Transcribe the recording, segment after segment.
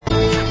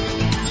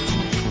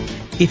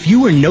If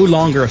you were no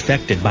longer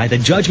affected by the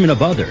judgment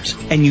of others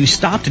and you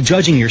stopped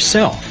judging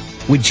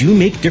yourself, would you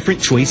make different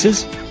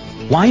choices?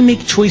 Why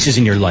make choices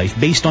in your life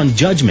based on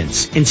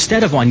judgments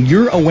instead of on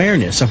your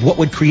awareness of what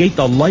would create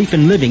the life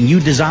and living you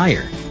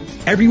desire?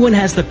 Everyone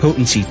has the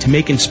potency to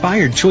make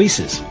inspired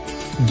choices.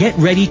 Get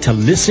ready to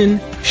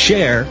listen,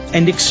 share,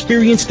 and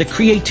experience the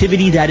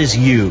creativity that is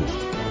you.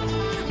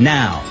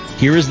 Now,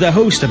 here is the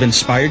host of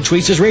Inspired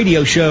Choices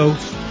Radio Show,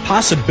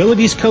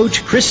 Possibilities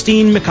Coach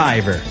Christine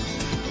McIver.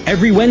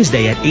 Every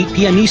Wednesday at 8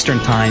 p.m. Eastern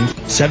Time,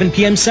 7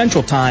 p.m.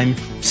 Central Time,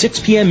 6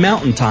 p.m.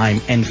 Mountain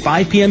Time, and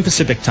 5 p.m.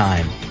 Pacific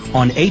Time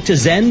on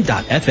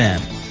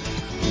A2Zen.fm.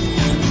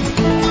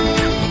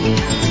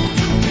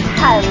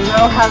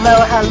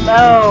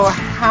 Hello.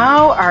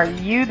 How are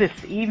you this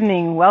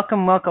evening?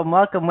 Welcome.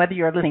 Whether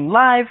you're listening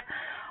live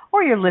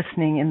or you're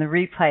listening in the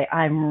replay,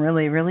 I'm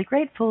really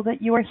grateful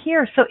that you are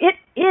here. So it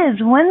is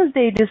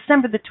Wednesday,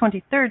 December the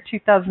 23rd,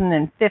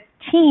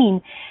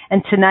 2015,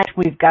 and tonight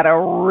we've got a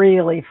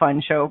really fun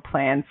show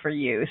planned for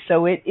you.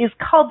 So it is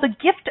called The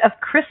Gift of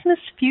Christmas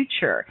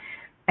Future,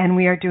 and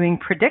we are doing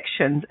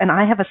predictions, and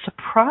I have a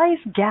surprise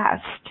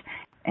guest,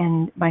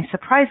 and my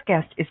surprise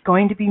guest is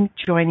going to be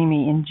joining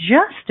me in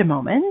just a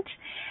moment.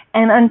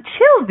 And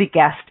until the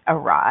guest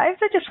arrives,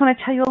 I just want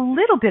to tell you a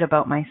little bit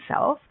about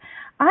myself.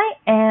 I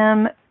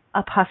am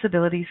a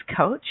possibilities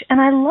coach,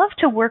 and I love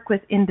to work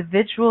with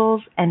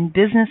individuals and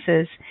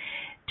businesses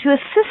to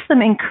assist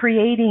them in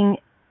creating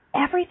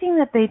everything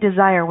that they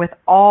desire with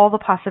all the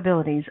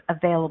possibilities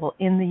available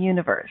in the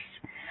universe.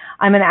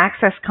 I'm an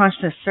Access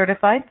Consciousness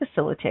certified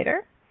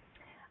facilitator,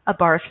 a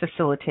bars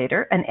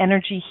facilitator, an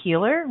energy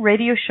healer,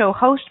 radio show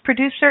host,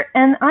 producer,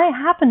 and I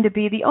happen to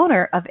be the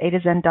owner of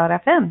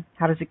A2Zen.fm.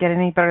 How does it get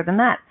any better than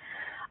that?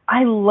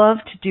 I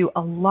love to do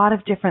a lot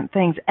of different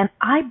things, and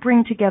I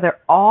bring together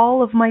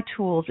all of my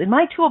tools in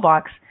my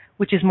toolbox,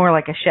 which is more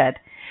like a shed,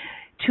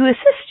 to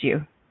assist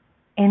you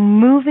in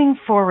moving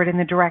forward in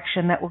the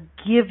direction that will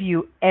give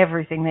you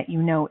everything that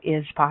you know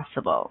is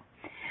possible.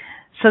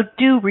 So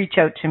do reach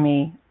out to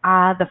me.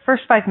 The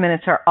first 5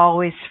 minutes are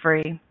always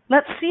free.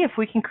 Let's see if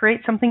we can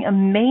create something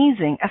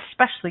amazing,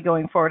 especially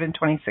going forward in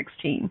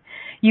 2016.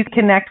 You can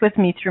connect with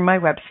me through my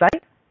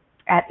website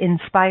at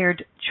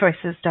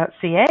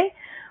inspiredchoices.ca,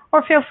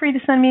 or feel free to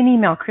send me an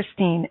email,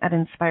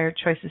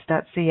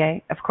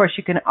 Christine@inspiredchoices.ca. Of course,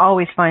 you can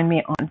always find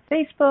me on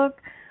Facebook,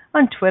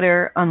 on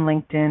Twitter, on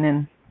LinkedIn,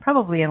 and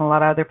probably in a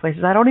lot of other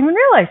places I don't even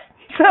realize.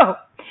 So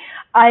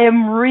I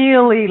am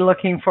really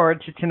looking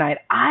forward to tonight.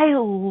 I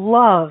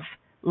love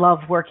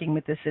working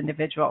with this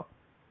individual.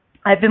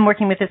 I've been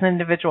working with this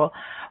individual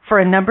for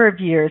a number of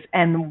years,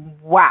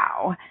 and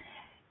wow,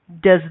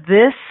 does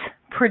this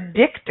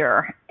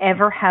predictor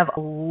ever have a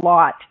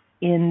lot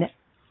in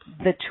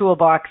the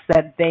toolbox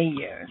that they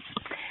use.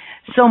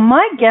 So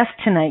my guest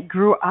tonight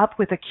grew up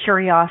with a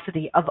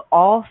curiosity of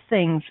all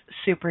things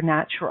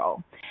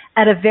supernatural.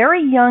 At a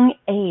very young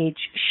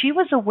age, she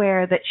was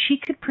aware that she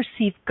could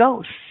perceive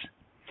ghosts.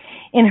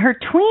 In her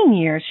tween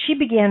years, she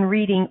began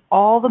reading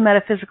all the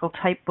metaphysical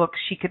type books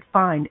she could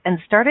find and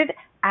started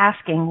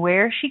asking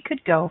where she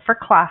could go for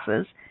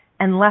classes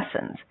and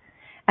lessons.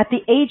 At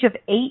the age of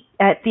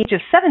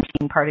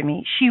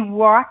 17, she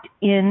walked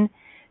in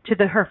to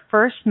her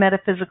first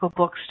metaphysical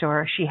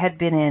bookstore she had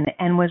been in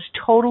and was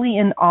totally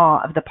in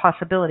awe of the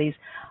possibilities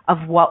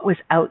of what was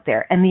out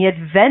there, and the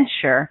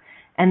adventure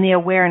and the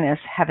awareness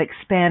have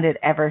expanded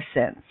ever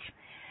since.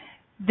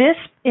 This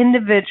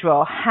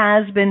individual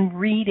has been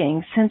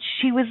reading since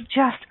she was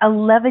just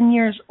 11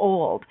 years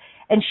old,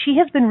 and she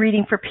has been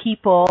reading for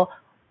people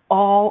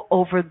all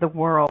over the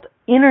world.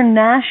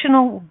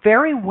 International,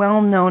 very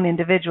well-known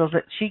individuals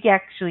that she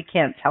actually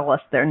can't tell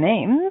us their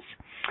names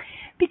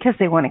because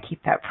they want to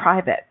keep that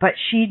private. But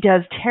she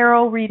does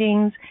tarot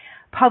readings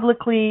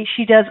publicly.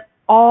 She does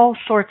all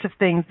sorts of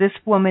things. This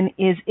woman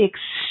is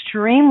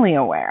extremely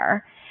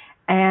aware.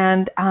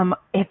 And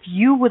if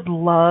you would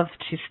love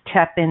to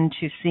step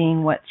into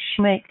seeing what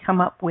she might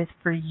come up with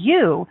for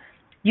you,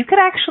 you could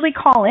actually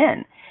call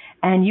in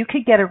and you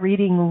could get a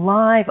reading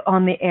live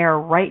on the air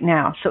right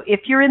now. So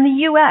if you're in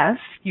the U.S.,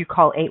 you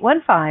call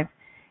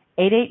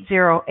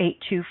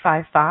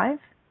 815-880-8255.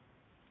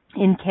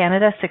 In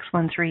Canada,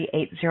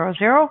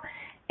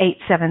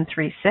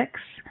 613-800-8736.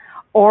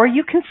 Or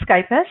you can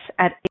Skype us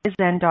at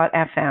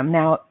A2Zen.fm.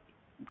 Now,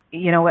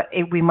 you know what,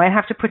 we might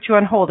have to put you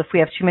on hold if we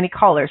have too many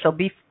callers. So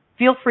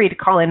feel free to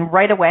call in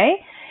right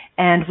away,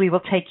 and we will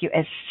take you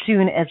as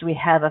soon as we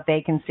have a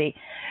vacancy.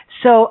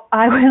 So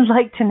I would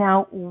like to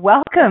now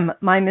welcome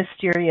my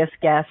mysterious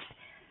guest.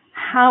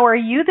 How are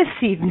you this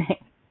evening?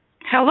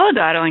 Hello,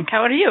 darling.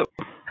 How are you?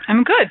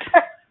 I'm good.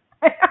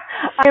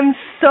 I am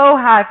so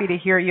happy to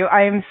hear you.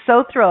 I am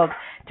so thrilled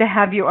to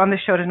have you on the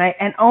show tonight.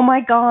 And oh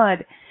my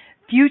God,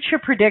 future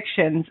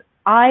predictions.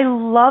 I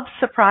love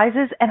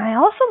surprises, and I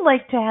also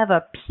like to have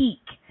a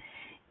peek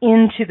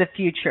into the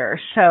future.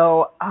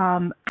 So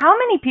how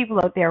many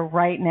people out there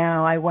right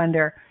now, I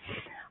wonder,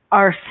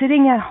 are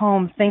sitting at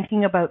home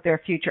thinking about their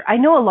future? I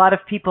know a lot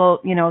of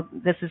people, you know,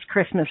 this is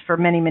Christmas for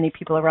many, many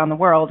people around the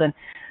world, and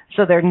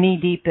so they're knee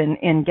deep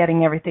in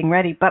getting everything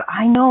ready. But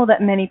I know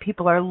that many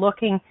people are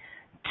looking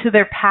to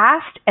their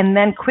past and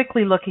then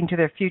quickly looking to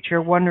their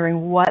future,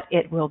 wondering what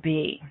it will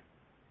be.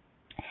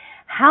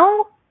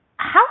 How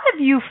have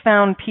you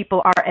found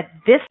people are at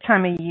this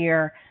time of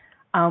year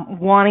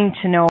wanting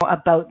to know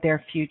about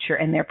their future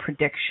and their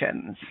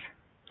predictions?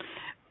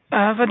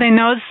 What I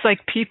know is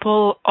like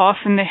people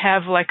often they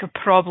have like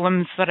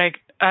problems that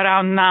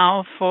around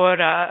now for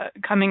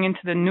coming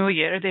into the new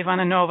year. They want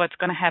to know what's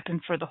going to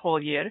happen for the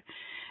whole year.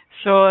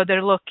 So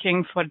they're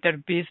looking for their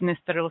business,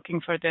 they're looking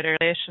for their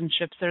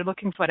relationships, they're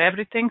looking for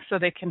everything so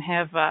they can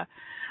have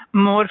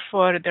more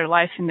for their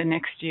life in the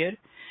next year.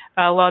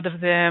 A lot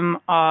of them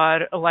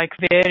are like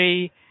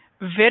very,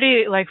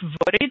 very like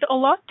worried a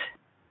lot.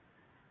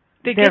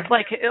 They get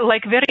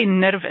like very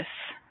nervous.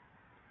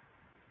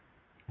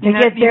 They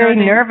get very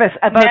nervous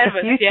about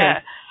the future.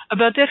 Yeah,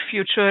 about their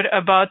future,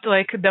 about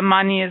like the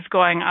money is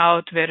going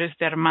out, where is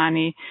their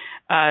money?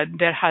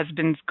 Their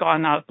husband's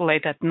gone out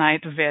late at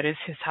night, where is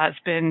his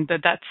husband?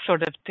 That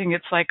sort of thing.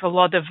 It's like a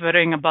lot of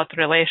worrying about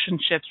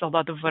relationships, a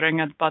lot of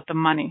worrying about the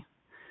money.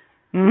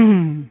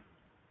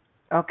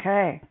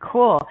 Okay,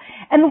 cool.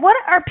 And what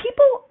are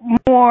people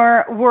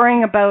more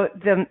worrying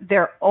about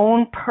their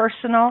own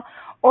personal,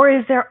 or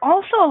is there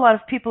also a lot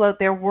of people out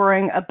there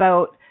worrying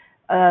about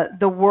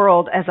the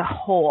world as a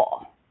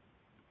whole?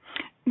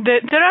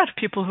 There are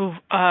people who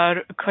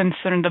are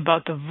concerned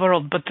about the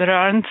world, but there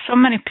aren't so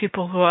many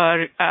people who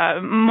are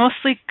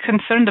mostly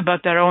concerned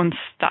about their own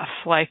stuff.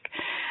 Like,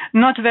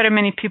 not very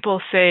many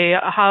people say,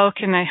 how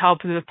can I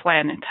help the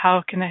planet?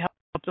 How can I help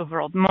the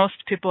world? Most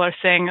people are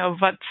saying,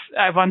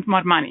 I want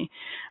more money.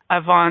 I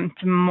want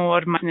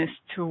more business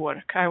to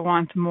work. I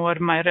want more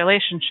my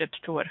relationships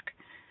to work.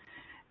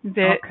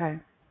 Okay.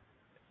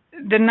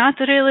 They're not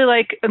really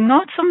like,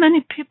 not so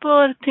many people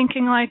are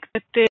thinking like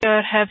that they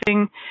are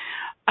having,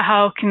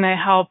 how can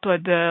I help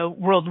the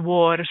world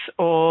wars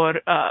or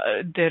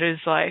there is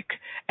like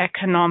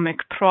economic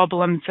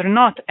problems. They're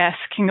not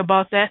asking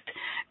about that.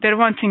 They're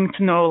wanting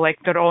to know like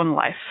their own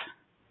life.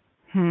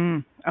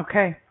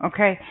 Okay.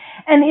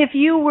 And if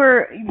you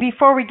were,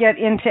 before we get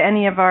into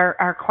any of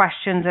our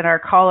questions and our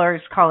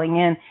callers calling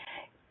in,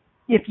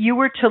 if you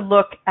were to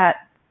look at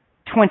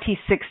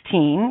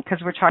 2016,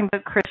 because we're talking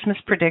about Christmas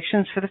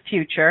predictions for the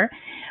future,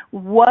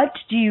 what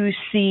do you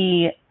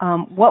see,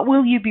 what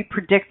will you be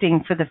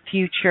predicting for the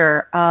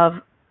future of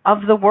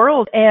the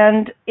world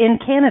and in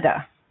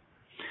Canada?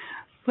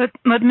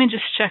 Let me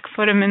just check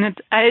for a minute.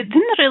 I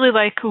didn't really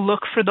look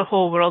for the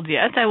whole world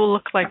yet. I will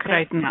look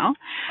right now.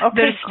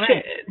 Okay,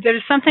 great.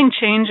 There's something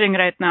changing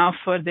right now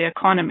for the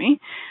economy,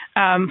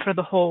 for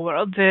the whole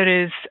world.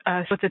 There is,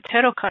 so the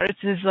tarot cards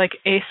is like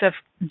Ace of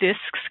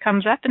Discs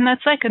comes up, and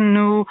that's like a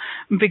new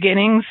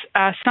beginnings.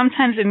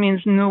 Sometimes it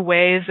means new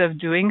ways of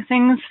doing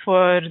things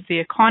for the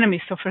economy.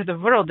 So for the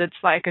world, it's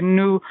like a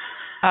new,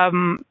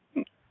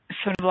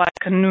 sort of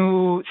like a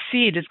new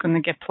seed is going to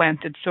get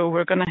planted. So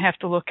we're going to have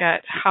to look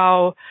at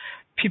how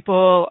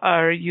people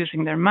are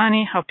using their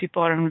money, how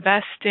people are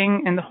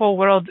investing, and the whole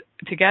world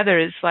together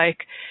is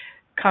like,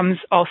 comes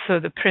also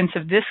the Prince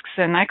of Discs,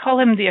 and I call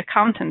him the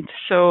accountant.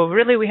 So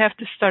really we have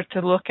to start to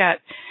look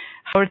at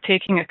how we're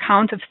taking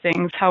account of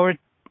things, how we're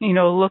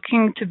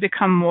looking to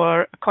become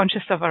more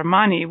conscious of our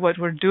money, what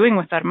we're doing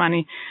with our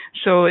money,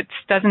 so it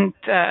doesn't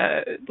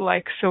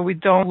so we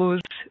don't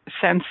lose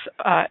sense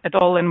at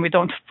all, and we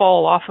don't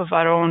fall off of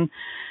our own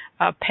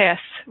path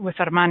with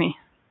our money.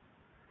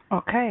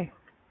 Okay,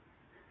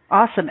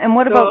 awesome. And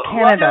what about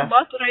Canada?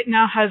 What right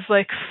now has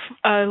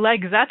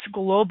that's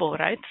global,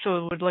 right? So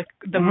it would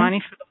the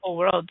money for the whole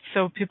world.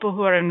 So people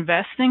who are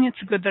investing, it's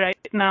good right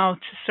now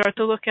to start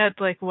to look at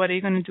what are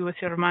you going to do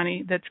with your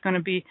money that's going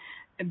to be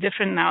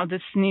different now.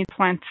 This need to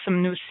plant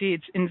some new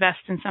seeds, invest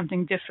in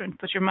something different,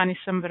 put your money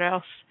somewhere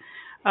else.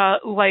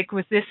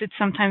 With this, it's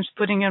sometimes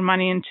putting your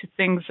money into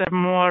things that are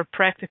more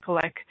practical,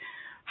 like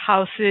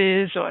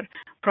houses or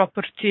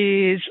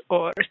properties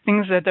or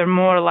things that are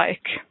more less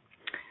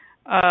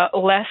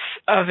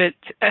of it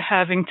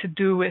having to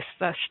do with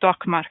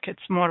stock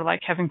markets, more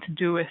like having to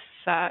do with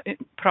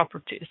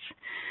properties.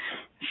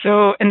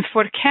 So, and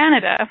for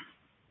Canada,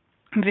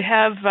 we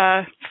have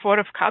Four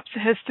of Cups.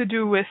 It has to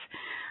do with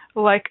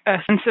a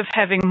sense of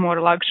having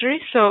more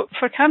luxury. So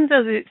for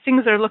Canada,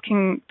 things are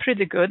looking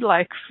pretty good.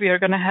 We are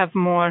going to have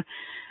more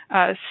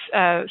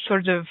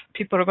sort of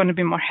people are going to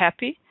be more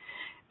happy.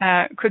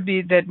 Could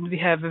be that we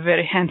have a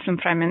very handsome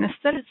prime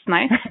minister. It's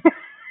nice.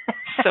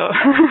 So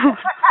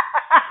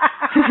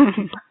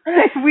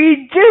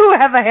we do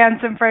have a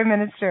handsome prime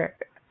minister.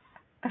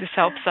 This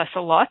helps us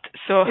a lot.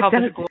 So help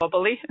us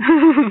globally.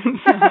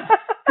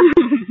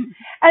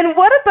 And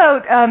what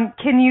about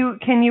can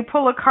you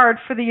pull a card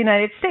for the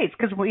United States,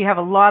 because we have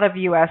a lot of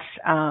U.S.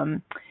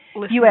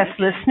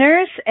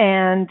 listeners,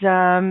 and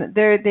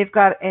they've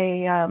got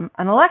an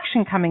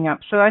election coming up.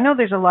 So I know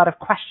there's a lot of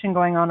question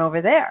going on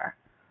over there.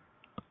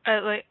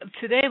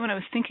 Today when I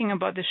was thinking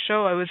about this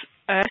show,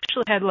 I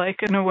actually had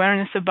an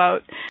awareness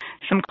about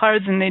some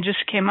cards, and they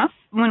just came up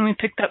when we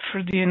picked up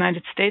for the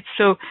United States.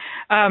 So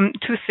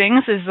two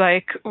things is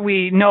like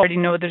we already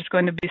know there's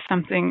going to be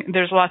something,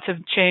 there's lots of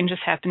changes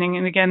happening,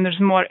 and again,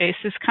 there's more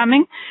aces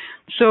coming.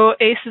 So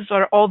aces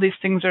are, all these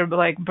things are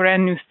like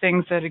brand new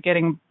things that are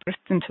getting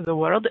birthed into the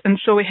world. And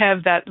so we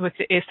have that with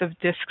the Ace of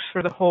Discs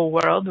for the whole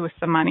world with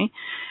the money.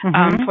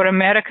 For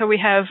America, we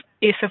have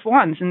Ace of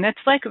Wands, and that's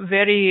like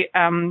very,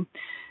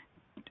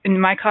 in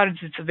my cards,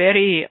 it's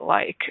very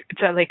like,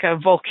 it's like a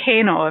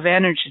volcano of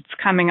energy. It's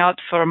coming out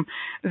from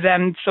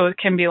them. So it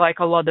can be like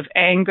a lot of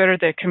anger.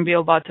 There can be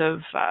a lot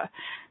of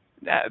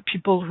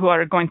people who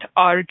are going to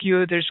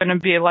argue. There's going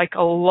to be like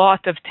a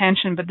lot of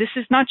tension. But this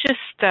is not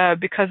just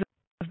because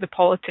of the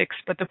politics,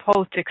 but the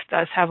politics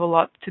does have a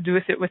lot to do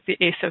with it. With the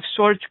Ace of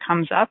Swords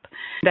comes up,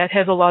 that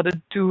has a lot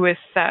to do with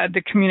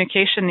the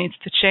communication needs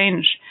to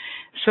change.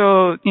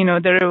 So, you know,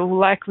 there will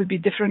likely be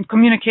different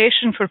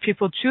communication for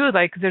people too.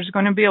 Like there's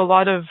going to be a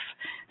lot of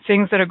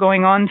things that are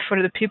going on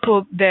for the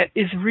people that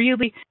is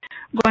really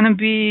going to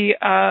be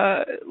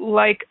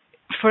like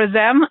for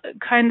them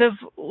kind of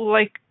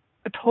like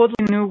a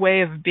totally new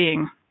way of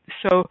being.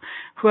 So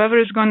whoever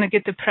is going to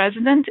get the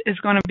president is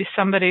going to be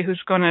somebody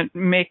who's going to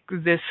make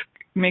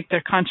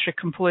their country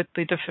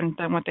completely different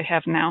than what they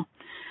have now.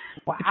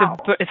 Wow.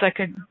 It's like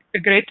a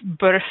great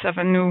birth of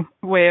a new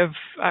way of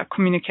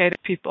communicating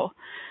with people.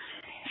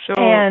 So,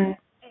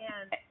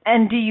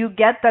 and do you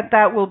get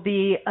that will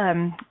be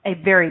a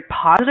very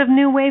positive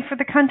new way for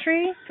the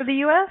country, for the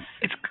U.S.?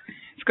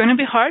 It's going to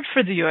be hard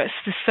for the U.S.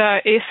 This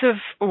Ace of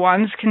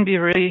Wands can be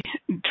really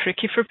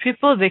tricky for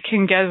people. They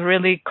can get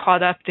really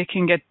caught up. They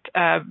can get,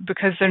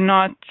 because they're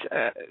not,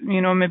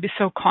 maybe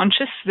so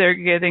conscious, they're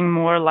getting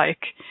more like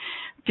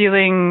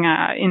feeling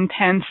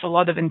intense, a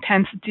lot of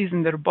intensities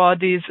in their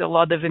bodies, a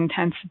lot of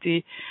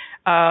intensity,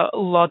 a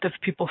lot of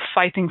people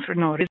fighting for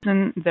no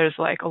reason. There's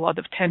like a lot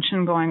of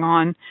tension going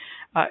on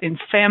in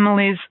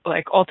families,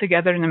 like all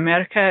together in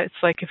America.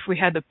 It's like if we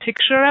had a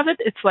picture of it,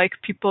 it's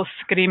like people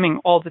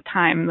screaming all the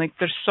time. Like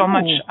there's so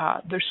much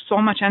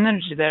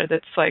energy there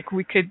that's like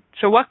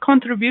so what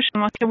contribution,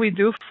 what can we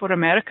do for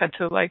America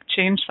to like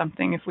change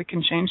something if we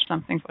can change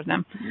something for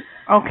them?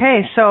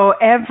 Okay, so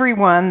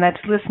everyone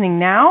that's listening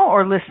now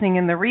or listening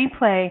in the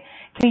replay,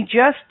 can you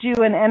just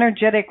do an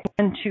energetic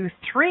 1, 2,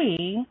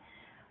 3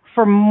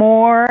 for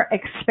more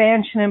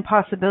expansion and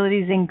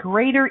possibilities and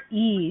greater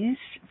ease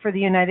for the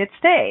United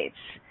States?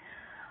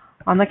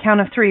 On the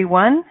count of 3,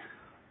 1,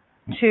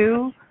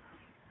 2,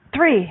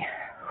 3.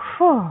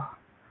 Whew.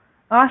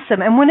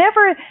 Awesome. And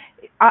whenever,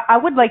 I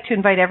would like to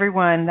invite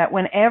everyone that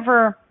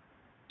whenever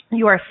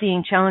you are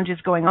seeing challenges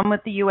going on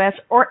with the U.S.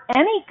 or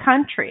any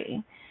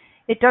country,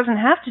 it doesn't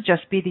have to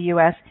just be the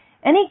U.S.,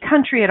 any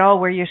country at all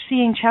where you're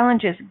seeing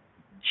challenges,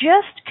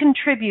 just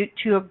contribute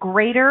to a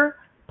greater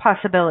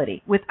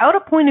possibility without a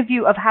point of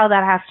view of how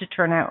that has to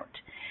turn out.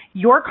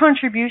 Your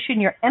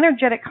contribution, your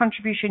energetic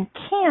contribution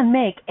can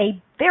make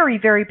a very,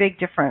 very big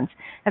difference,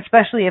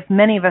 especially if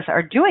many of us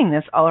are doing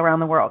this all around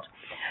the world.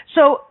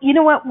 So, you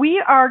know what?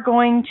 We are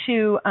going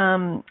to,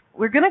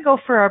 we're going to go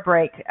for our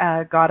break,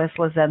 Goddess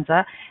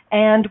Lazenza.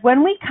 And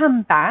when we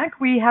come back,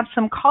 we have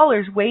some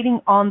callers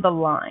waiting on the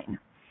line.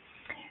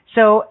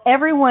 So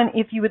everyone,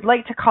 if you would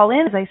like to call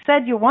in, as I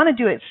said, you'll want to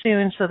do it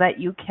soon so that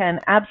you can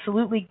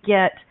absolutely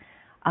get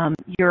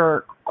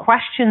your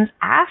questions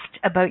asked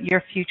about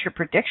your future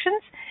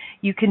predictions.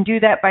 You can do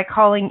that by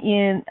calling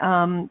in,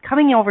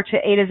 coming over to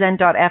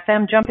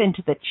A2Zen.fm, jump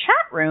into the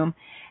chat room,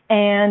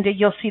 and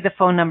you'll see the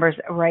phone numbers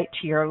right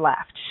to your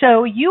left.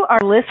 So you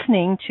are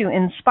listening to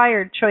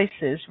Inspired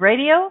Choices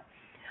Radio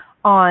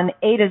on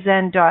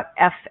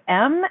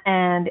A2Zen.fm,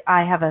 and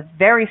I have a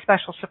very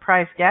special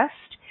surprise guest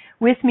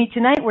with me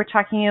tonight. We're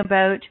talking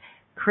about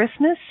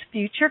Christmas,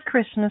 future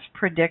Christmas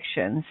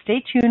predictions.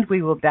 Stay tuned.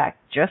 We will be back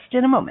just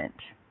in a moment.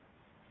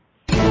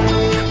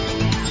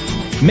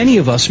 Many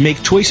of us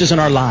make choices in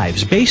our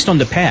lives based on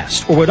the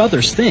past or what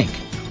others think.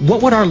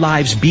 What would our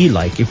lives be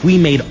like if we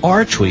made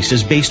our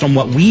choices based on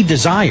what we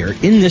desire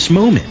in this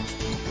moment?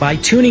 By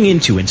tuning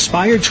into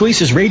Inspired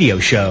Choices Radio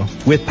Show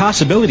with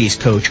Possibilities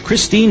Coach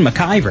Christine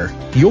McIver,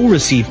 you'll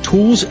receive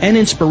tools and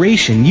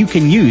inspiration you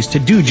can use to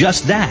do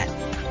just that.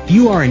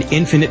 You are an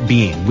infinite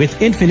being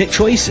with infinite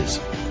choices.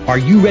 Are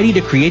you ready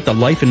to create the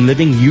life and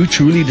living you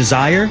truly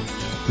desire?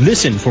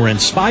 Listen for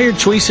Inspired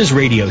Choices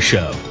Radio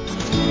Show.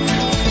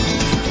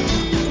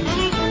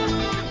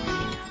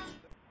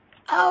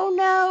 Oh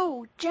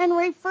no!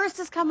 January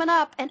 1st is coming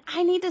up and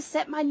I need to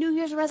set my New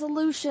Year's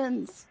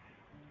resolutions.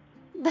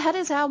 That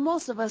is how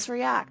most of us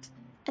react,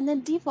 and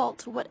then default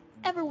to what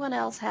everyone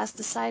else has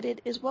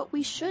decided is what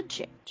we should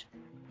change.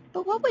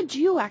 But what would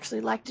you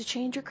actually like to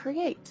change or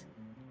create?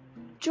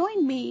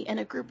 Join me and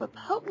a group of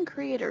potent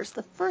creators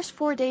the first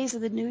 4 days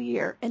of the new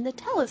year in the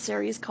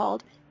teleseries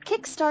called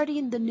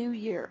Kickstarting the New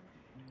Year.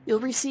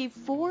 You'll receive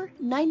 4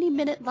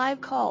 90-minute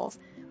live calls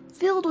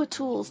filled with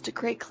tools to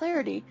create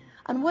clarity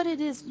on what it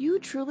is you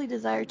truly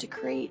desire to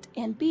create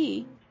and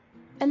be,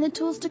 and the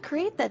tools to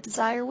create that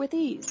desire with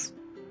ease.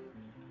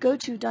 Go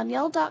to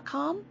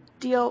Donielle.com,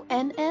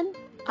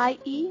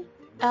 DONNIELLE.com,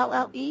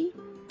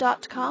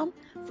 kickstartingthenewyar.com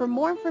for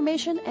more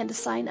information and to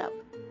sign up.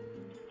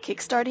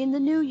 Kickstarting the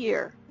new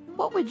year.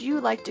 What would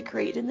you like to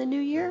create in the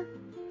new year?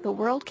 The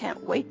world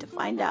can't wait to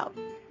find out.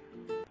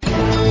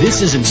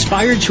 This is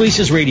Inspired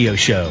Choices Radio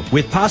Show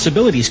with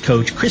Possibilities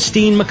Coach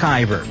Christine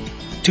McIver.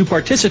 To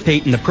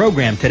participate in the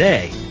program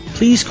today,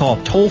 please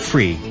call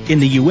toll-free in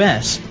the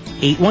U.S.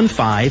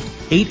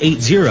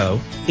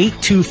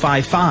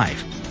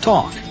 815-880-8255,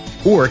 TALK,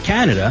 or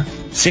Canada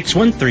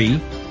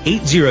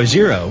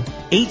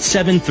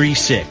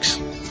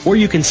 613-800-8736. Or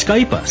you can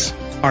Skype us.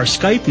 Our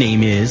Skype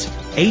name is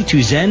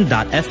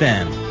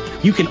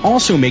a2zen.fm. You can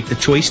also make the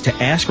choice to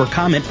ask or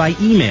comment by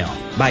email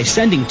by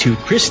sending to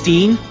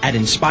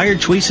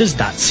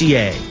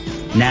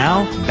Christine@inspiredchoices.ca.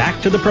 Now,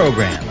 back to the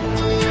program.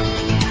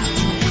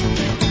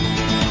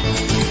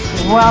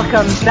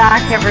 Welcome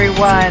back,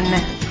 everyone.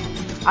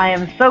 I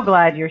am so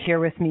glad you're here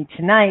with me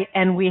tonight,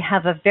 and we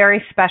have a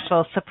very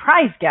special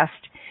surprise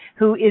guest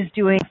who is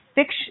doing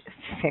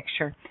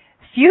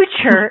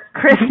future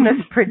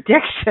Christmas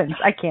predictions.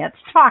 I can't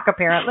talk,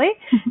 apparently.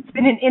 It's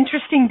been an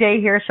interesting day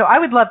here, so I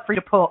would love for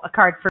you to pull a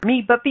card for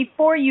me. But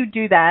before you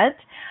do that,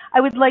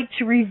 I would like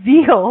to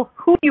reveal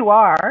who you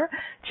are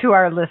to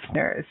our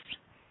listeners.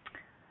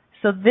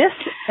 So this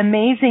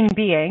amazing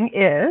being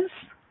is...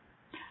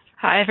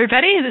 Hi,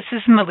 everybody. This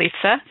is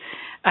Melitza.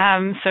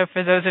 So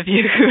for those of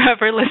you who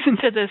ever listened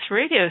to this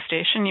radio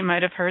station, you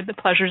might have heard The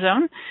Pleasure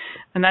Zone.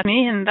 And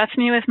that's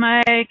me with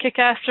my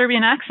kick-ass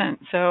Serbian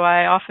accent. So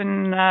I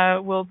often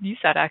will use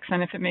that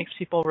accent if it makes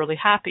people really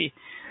happy.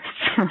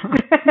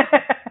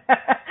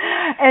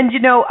 And,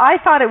 I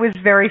thought it was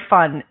very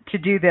fun to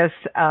do this,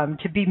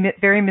 to be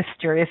very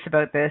mysterious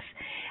about this.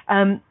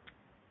 A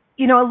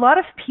lot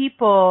of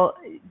people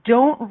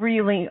don't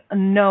really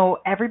know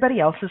everybody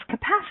else's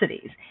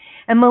capacities.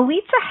 And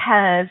Melitza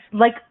has,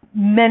 like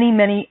many,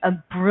 many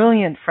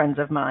brilliant friends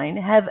of mine,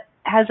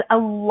 has a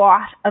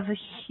lot of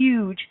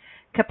huge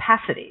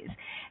capacities.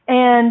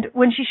 And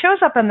when she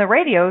shows up on the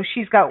radio,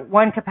 she's got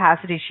one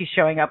capacity she's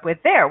showing up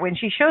with there. When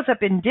she shows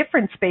up in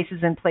different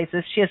spaces and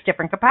places, she has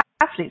different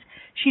capacities.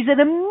 She's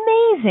an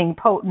amazing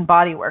potent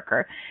body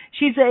worker.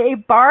 She's a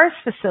bars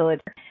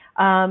facilitator.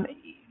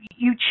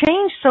 You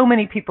change so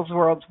many people's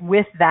worlds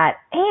with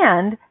that.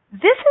 And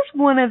this is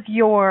one of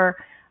your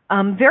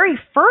very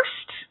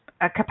first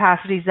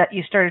capacities that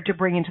you started to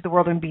bring into the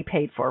world and be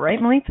paid for, right,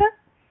 Melitza?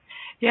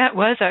 Yeah, it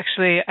was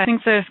actually. I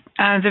think the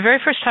very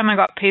first time I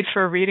got paid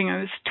for a reading, I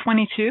was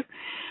 22,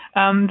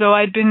 though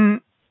I'd been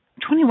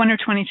 21 or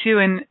 22,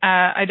 and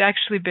I'd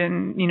actually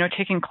been,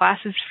 taking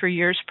classes for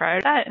years prior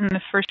to that. And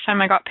the first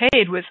time I got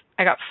paid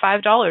I got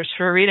 $5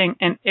 for a reading,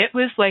 and it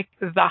was like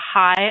the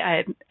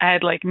high. I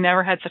had like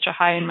never had such a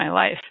high in my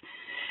life.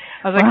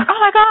 I was like, oh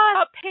my God, I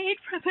got paid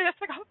for this.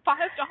 I got $5.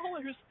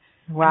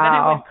 Wow. And then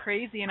it went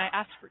crazy, and I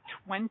asked for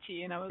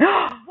 20, and I was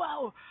like,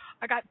 whoa,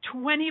 I got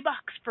 $20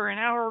 for an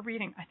hour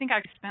reading. I think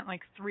I spent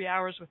like 3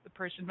 hours with the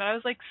person, but I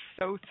was like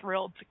so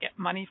thrilled to get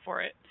money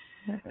for it.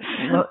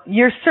 Well,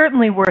 you're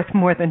certainly worth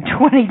more than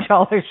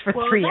 $20 for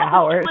 3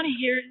 hours.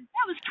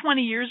 That was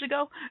 20 years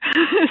ago.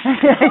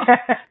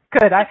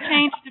 Good. It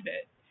changed a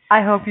bit.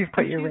 I hope you've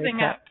put your rates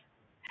up.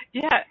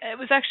 Yeah, it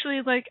was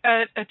actually like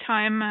a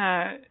time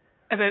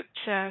about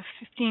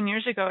 15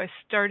 years ago. I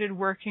started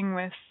working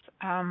with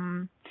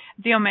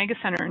the Omega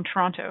Center in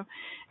Toronto,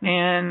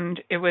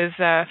 and it was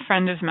a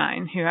friend of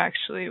mine who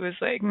actually was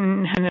like,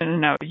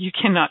 no, you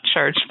cannot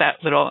charge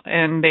that little.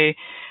 And they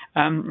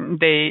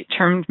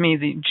termed me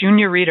the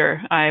junior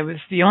reader. I was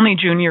the only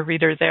junior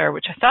reader there,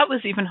 which I thought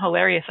was even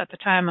hilarious at the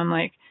time. I'm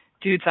like,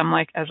 dudes, I'm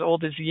like as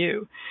old as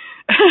you.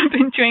 I've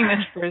been doing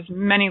this for as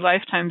many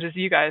lifetimes as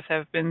you guys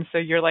have been, so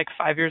you're like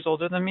 5 years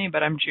older than me,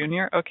 but I'm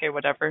junior? Okay,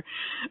 whatever.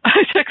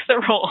 I took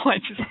the role. I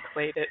just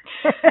played it.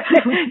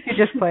 You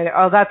just played it.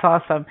 Oh, that's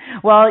awesome.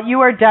 Well,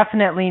 you are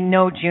definitely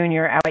no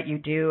junior at what you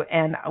do,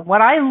 and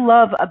what I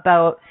love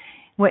about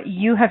what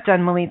you have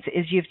done, Melitza,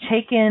 is you've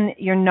taken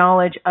your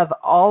knowledge of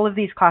all of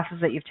these classes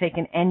that you've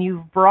taken, and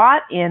you've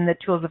brought in the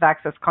tools of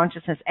access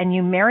consciousness, and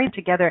you marry them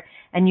together,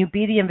 and you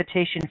be the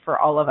invitation for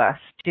all of us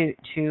to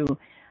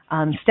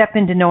step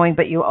into knowing,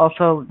 but you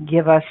also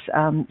give us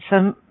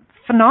some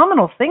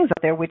phenomenal things out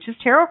there, which is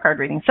tarot card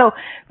reading. So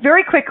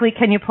very quickly,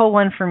 can you pull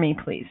one for me,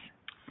 please?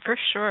 For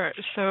sure.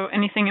 So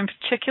anything in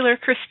particular,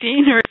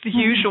 Christine, or the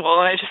usual?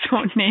 I just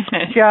won't name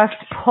it. Just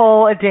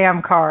pull a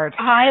damn card.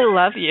 I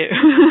love you.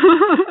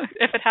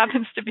 If it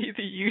happens to be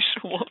the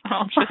usual,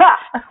 I'll just...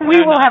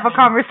 We will have a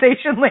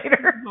conversation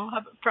later. We'll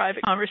have a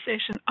private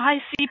conversation.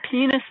 I see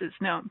penises.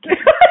 No, I'm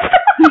kidding.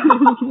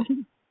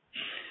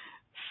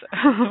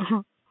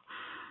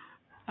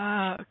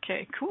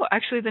 Okay, cool.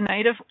 Actually, the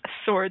Knight of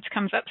Swords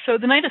comes up. So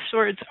the Knight of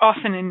Swords,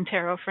 often in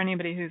tarot, for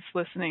anybody who's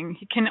listening,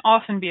 he can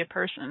often be a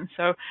person.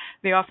 So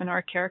they often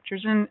are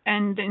characters.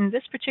 And in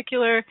this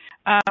particular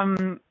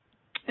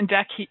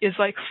deck, he is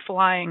like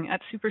flying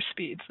at super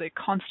speeds, like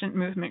constant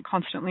movement,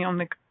 constantly on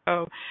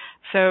go.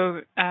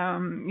 So,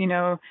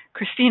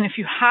 Christine, if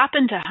you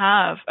happen to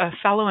have a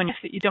fellow in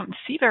that you don't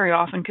see very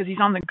often because he's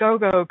on the go,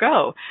 go,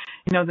 go,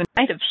 the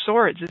Knight of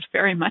Swords is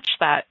very much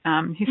that.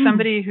 He's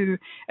somebody who,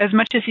 as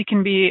much as he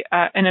can be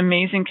an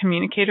amazing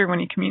communicator when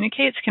he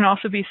communicates, can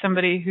also be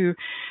somebody who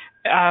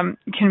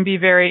can be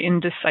very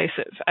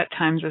indecisive at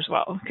times as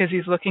well, because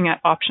he's looking at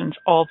options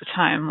all the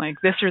time, like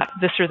this or that,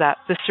 this or that,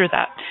 this or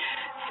that.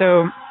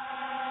 So,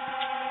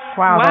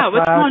 wow,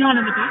 what's going on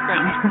in the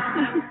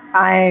background?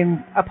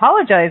 I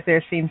apologize.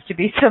 There seems to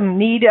be some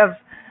need of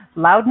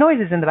loud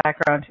noises in the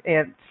background.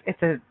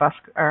 It's a bus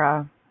or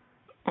a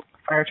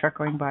fire truck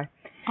going by.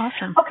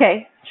 Awesome.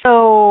 Okay,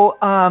 so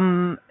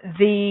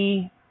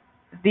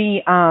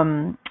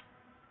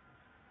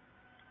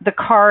the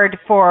card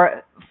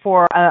for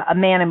a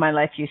man in my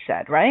life, you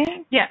said, right?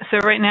 Yeah, so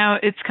right now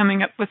it's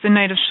coming up with the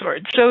Knight of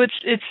Swords. So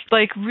it's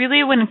like,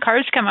 really, when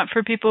cards come up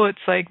for people, it's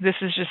like, this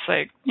is just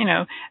like,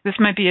 this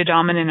might be a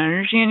dominant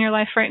energy in your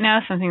life right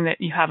now, something that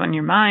you have on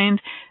your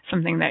mind,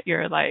 something that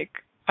you're like,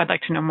 I'd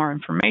like to know more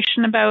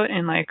information about,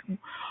 and like,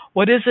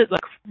 what is it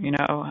like,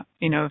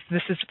 if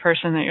this is a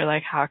person that you're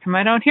like, how come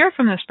I don't hear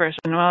from this person?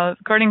 Well,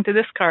 according to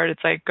this card,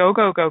 it's like, go,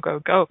 go, go, go,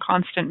 go,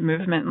 constant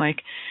movement.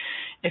 Like,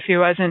 if he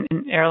wasn't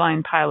an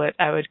airline pilot,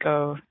 I would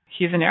go,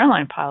 he's an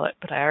airline pilot,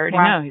 but I already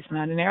know he's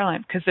not an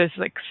airline, because there's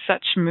like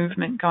such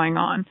movement going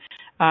on.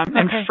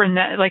 And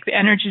like the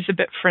energy is a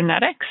bit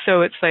frenetic.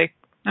 So it's like,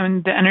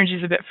 the energy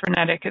is a bit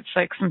frenetic. It's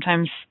like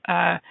sometimes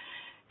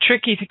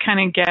tricky to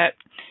kind of get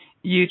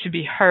you to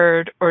be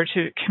heard or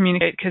to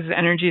communicate, because the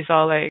energy is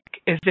all like,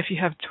 as if you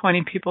have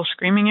 20 people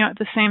screaming out at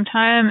the same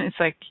time. It's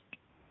like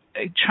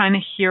trying to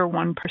hear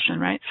one person,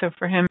 right? So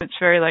for him, it's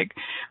very like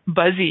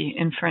buzzy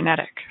and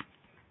frenetic.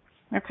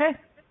 Okay.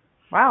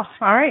 Wow.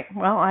 All right.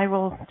 Well, I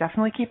will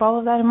definitely keep all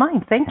of that in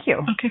mind. Thank you.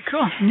 Okay,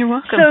 cool. You're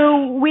welcome.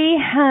 So we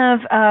have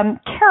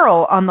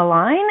Carol on the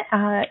line.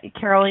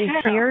 Carol is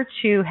here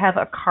to have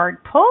a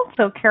card pull.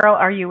 So, Carol,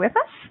 are you with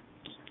us?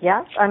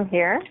 Yes, I'm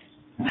here.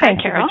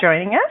 Thank you for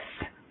joining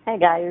us. Hey,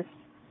 guys.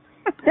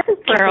 This is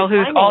Carol,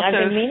 who's timing. also...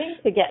 I've been meaning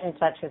to get in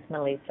touch with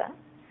Melissa.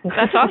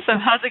 That's awesome.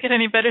 How's it get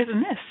any better than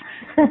this?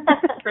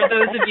 For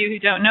those of you who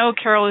don't know,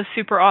 Carol is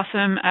super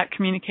awesome at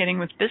communicating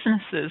with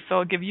businesses, so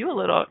I'll give you a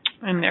little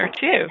in there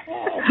too.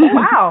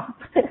 Wow.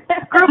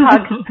 Group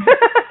hug.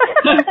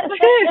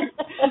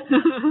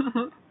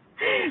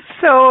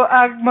 So,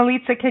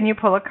 Melissa, can you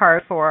pull a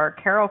card for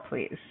Carol,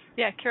 please?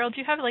 Yeah, Carol, do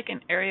you have like an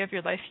area of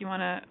your life you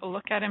want to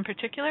look at in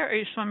particular, or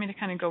you just want me to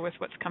kind of go with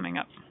what's coming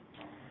up?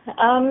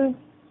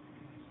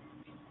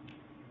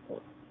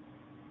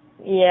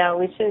 Yeah,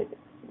 we should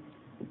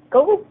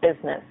go with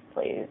business,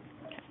 please.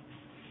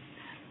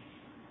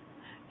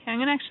 Okay, I'm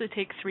going to actually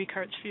take 3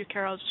 cards for you,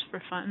 Carol, just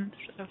for fun.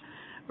 So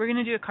we're going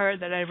to do a card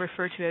that I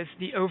refer to as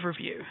the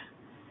overview.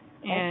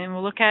 Okay. And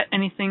we'll look at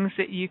any things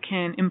that you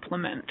can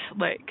implement,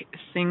 like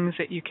things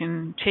that you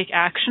can take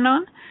action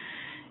on.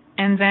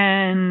 And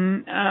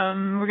then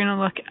we're going to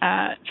look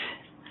at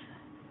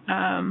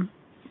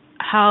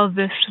how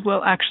this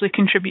will actually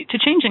contribute to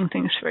changing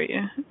things for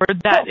you, or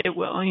that it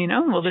will,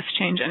 will this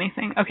change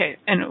anything? Okay,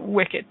 and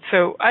Wicked.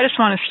 So I just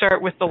want to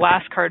start with the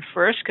last card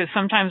first, because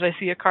sometimes I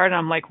see a card and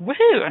I'm like,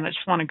 woohoo, and I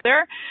just want to go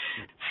there.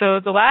 So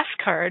the last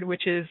card,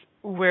 which is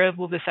where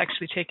will this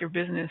actually take your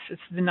business,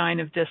 it's the 9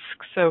 of Discs.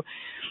 So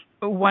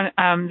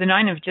the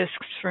 9 of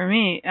Discs for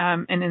me,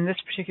 and in this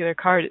particular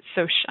card, it's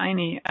so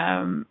shiny,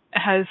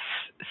 has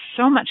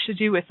so much to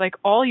do with like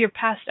all your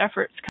past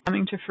efforts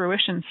coming to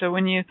fruition. So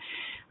when you're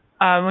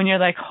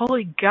like,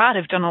 holy God,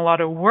 I've done a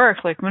lot of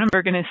work, like when am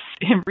I going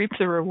to reap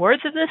the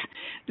rewards of this?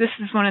 This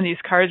is one of these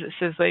cards that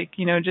says like,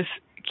 just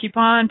keep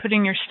on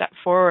putting your step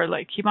forward,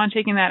 like keep on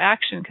taking that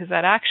action, because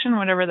that action,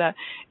 whatever that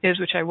is,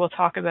 which I will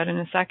talk about in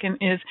a second,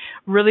 is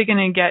really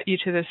going to get you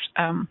to this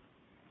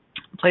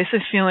place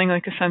of feeling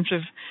like a sense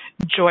of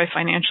joy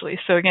financially.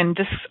 So again,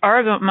 discs are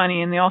about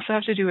money, and they also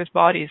have to do with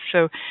bodies.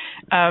 So,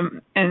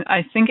 and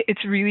I think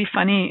it's really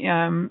funny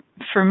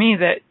for me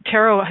that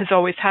tarot has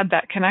always had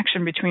that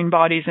connection between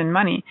bodies and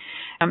money.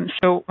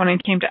 So when I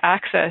came to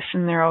Access,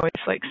 and they're always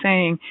like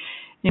saying,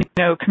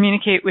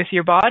 communicate with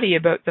your body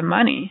about the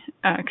money,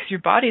 because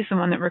your body is the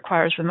one that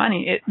requires the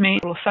money. It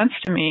made little sense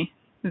to me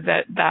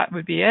that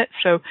would be it.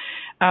 So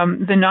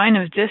the 9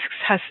 of Discs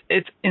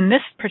it's in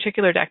this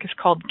particular deck is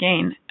called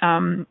Gain.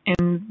 And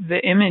the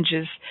image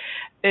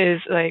is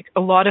like a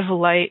lot of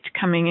light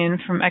coming in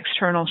from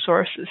external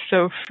sources.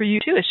 So for you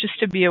too, it's just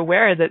to be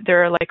aware that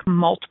there are like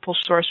multiple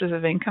sources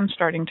of income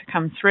starting to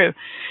come through.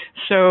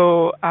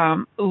 So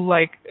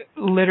like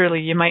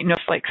literally you might know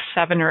like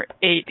 7 or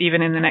 8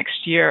 even in the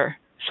next year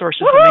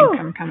sources of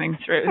income coming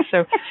through.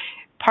 So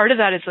part of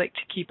that is like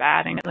to keep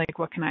adding, like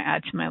what can I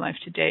add to my life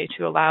today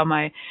to allow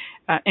my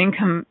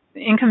income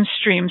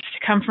streams to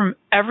come from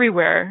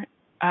everywhere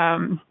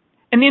in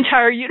the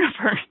entire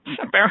universe,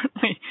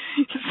 apparently.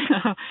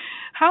 So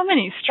how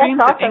many streams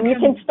That's of awesome.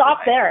 income? You can stop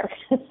there.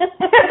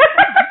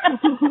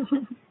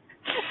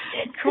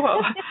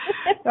 Cool.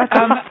 That's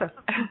awesome.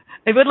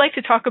 I would like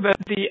to talk about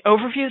the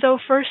overview though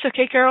first,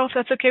 okay, Carol, if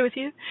that's okay with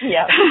you?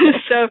 Yeah.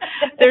 So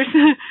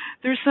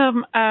there's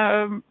some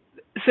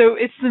so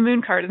it's the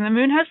moon card, and the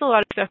moon has a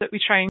lot of stuff that we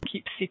try and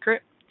keep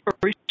secret, or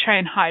we try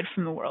and hide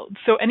from the world.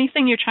 So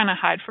anything you're trying to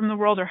hide from the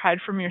world or hide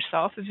from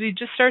yourself, if you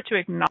just start to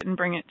acknowledge and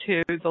bring it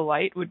to the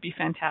light, would be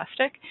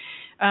fantastic.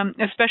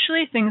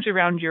 Especially things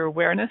around your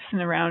awareness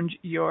and around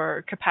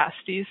your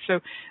capacities.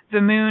 So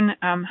the moon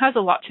has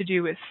a lot to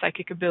do with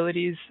psychic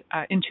abilities,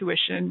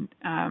 intuition,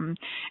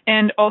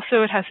 and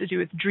also it has to do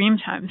with dream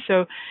time.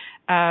 So,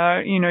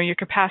 your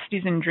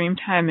capacities in dream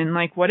time, and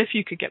like, what if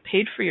you could get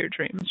paid for your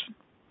dreams?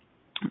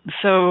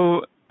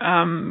 So,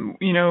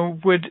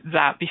 would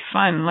that be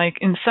fun? Like,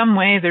 in some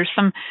way, there's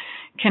some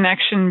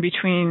connection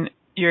between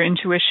your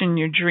intuition,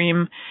 your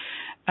dream,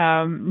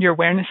 your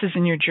awarenesses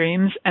in your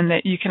dreams, and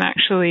that you can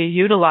actually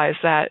utilize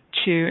that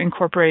to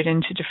incorporate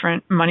into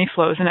different money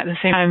flows. And at the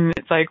same time,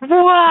 it's like,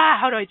 wow,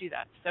 how do I do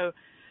that? So,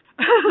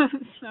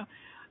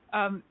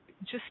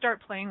 just start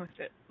playing with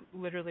it.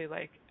 Literally,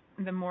 like,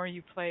 the more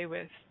you play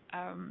with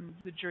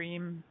the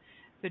dream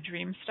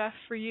stuff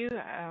for you,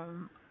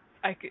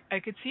 I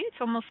could see it's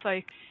almost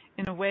like,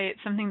 in a way,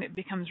 it's something that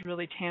becomes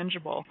really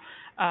tangible,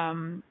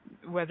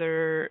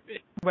 whether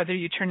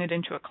you turn it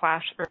into a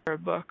class or a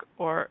book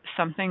or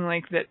something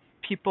like that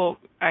people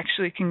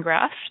actually can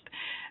grasp.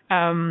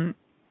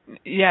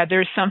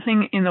 There's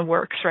something in the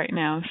works right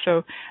now.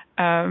 So,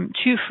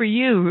 too, for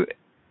you,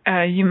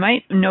 you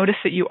might notice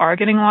that you are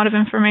getting a lot of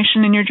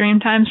information in your dream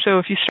time. So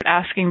if you start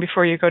asking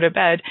before you go to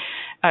bed,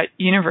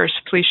 universe,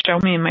 please show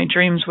me in my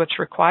dreams what's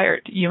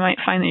required, you might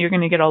find that you're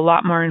going to get a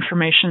lot more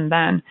information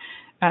then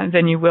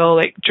than you will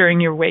like during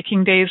your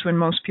waking days, when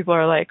most people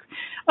are like,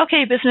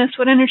 okay, business,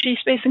 what energy,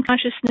 space, and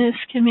consciousness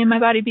can me and my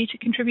body be to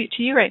contribute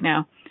to you right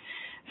now?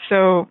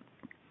 So,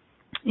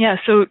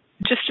 so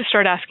just to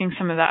start asking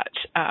some of that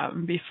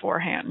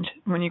beforehand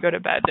when you go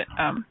to bed,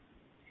 and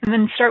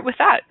then start with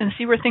that and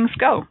see where things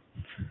go.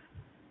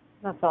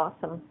 That's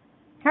awesome.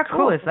 How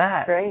cool is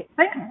that? Great.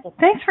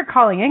 Thanks for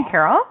calling in,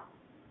 Carol.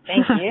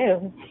 Thank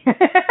you.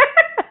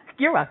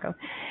 You're welcome.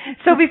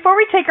 So before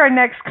we take our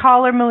next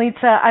caller,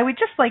 Melita, I would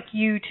just like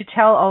you to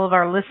tell all of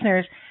our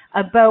listeners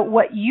about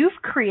what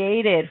you've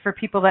created for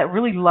people that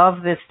really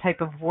love this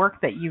type of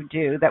work that you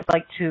do, that would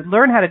like to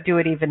learn how to do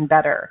it even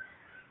better.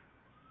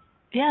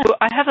 Yeah, so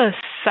I have a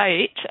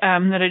site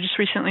that I just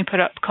recently put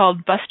up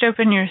called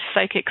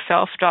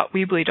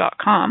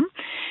bustopenyourpsychicself.weebly.com.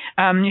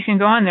 You can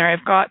go on there.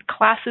 I've got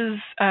classes.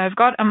 I've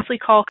got a monthly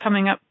call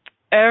coming up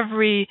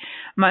every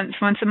month,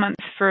 once a month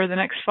for the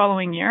next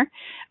following year.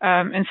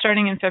 And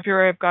starting in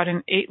February, I've got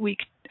an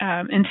 8-week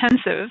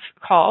intensive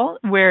call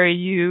where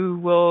you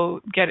will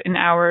get an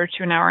hour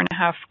to an hour and a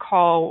half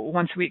call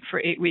once a week for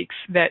 8 weeks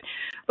that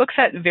looks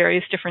at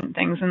various different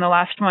things. And the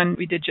last one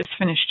we did just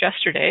finished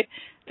yesterday,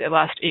 the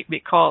last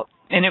 8-week call.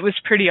 And it was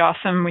pretty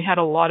awesome. We had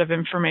a lot of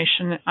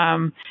information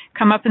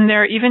come up in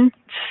there, even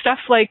stuff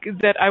like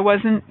that I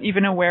wasn't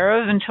even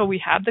aware of until we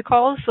had the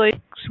calls. Like,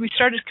 so we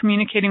started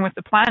communicating with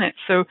the planet.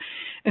 So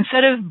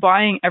instead of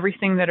buying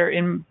everything that are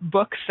in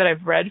books that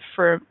I've read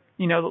for,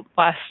 the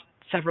last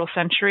several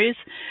centuries,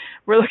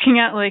 we're looking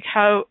at like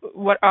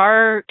what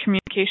our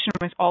communication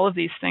with all of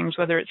these things,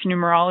 whether it's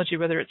numerology,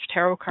 whether it's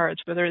tarot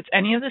cards, whether it's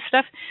any of the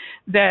stuff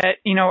that,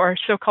 are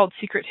so-called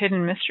secret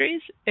hidden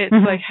mysteries. It's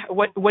like,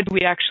 what do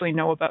we actually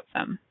know about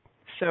them?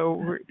 So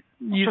we're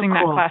using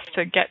that class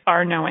to get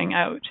our knowing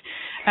out.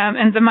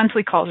 And the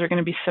monthly calls are going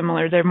to be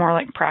similar. They're more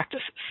like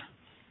practices.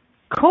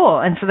 Cool.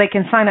 And so they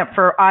can sign up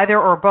for either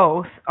or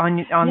both on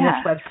this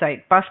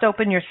website,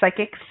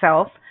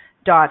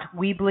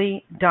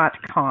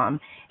 bustopenyourpsychicself.weebly.com.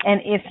 And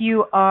if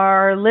you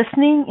are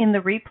listening in the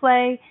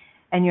replay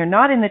and you're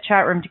not in the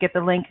chat room to get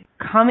the link,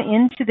 come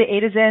into the A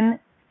to Zen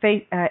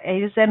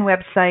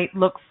website,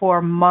 look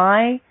for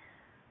my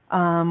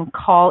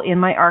call in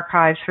my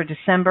archives for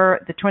December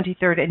the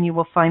 23rd, and you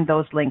will find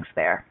those links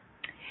there.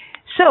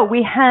 So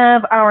we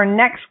have our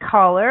next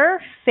caller.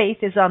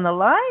 Faith is on the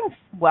line.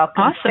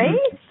 Welcome, awesome.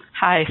 Faith.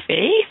 Hi,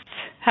 Faith.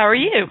 How are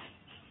you?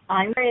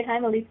 I'm great. Hi,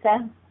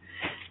 Melissa.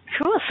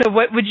 Cool. So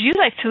what would you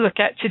like to look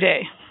at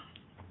today?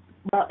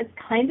 Well, it's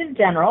kind of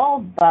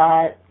general,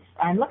 but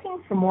I'm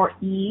looking for more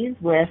ease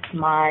with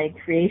my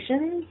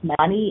creations,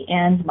 money,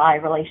 and my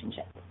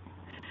relationships.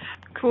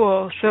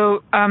 Cool.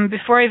 So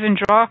before I even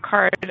draw a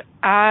card,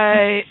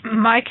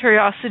 my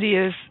curiosity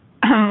is,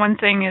 one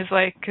thing is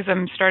like, because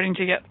I'm starting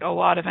to get a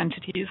lot of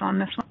entities on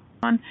this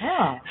one.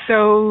 Yeah.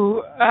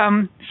 So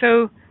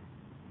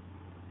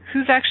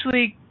who's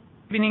actually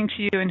contributing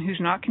to you and who's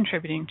not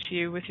contributing to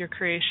you with your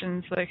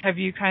creations? Like, have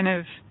you kind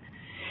of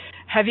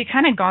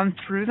gone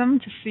through them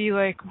to see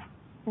like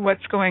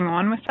what's going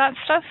on with that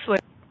stuff?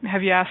 Like,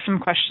 have you asked some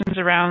questions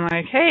around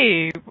like,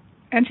 hey,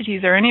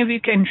 entities, are any of you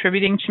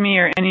contributing to me,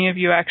 or any of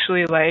you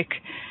actually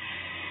like,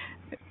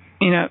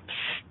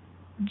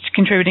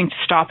 contributing to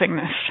stopping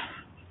this?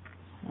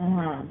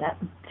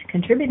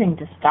 Contributing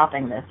to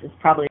stopping this is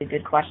probably a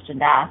good question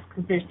to ask,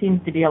 because there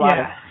seems to be a lot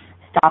of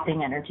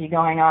stopping energy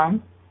going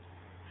on.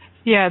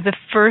 Yeah, the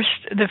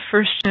first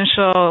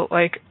initial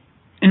like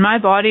in my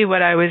body,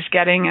 what I was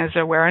getting as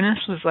awareness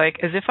was like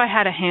as if I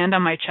had a hand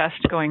on my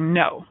chest going,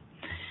 no.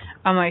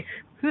 I'm like,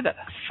 who the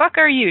fuck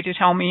are you to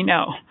tell me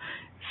no?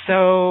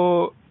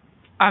 So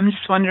I'm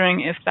just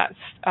wondering if that's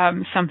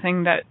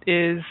something that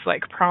is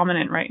like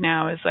prominent right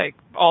now, is like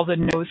all the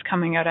no's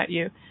coming out at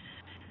you.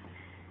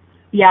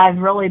 Yeah, I've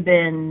really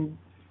been,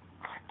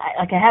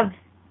 I have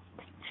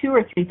 2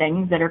 or 3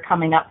 things that are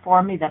coming up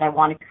for me that I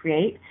want to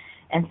create,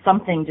 and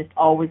something just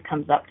always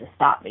comes up to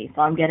stop me.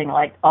 So I'm getting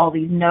like all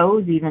these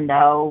no's, even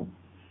though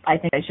I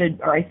think I should,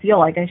 or I feel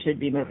like I should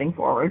be moving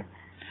forward.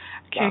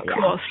 Okay, so,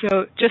 cool. Yeah.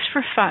 So just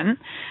for fun,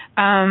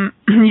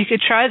 you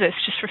could try this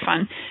just for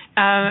fun.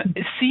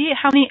 See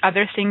how many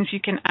other things you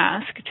can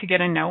ask to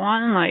get a no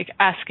on, like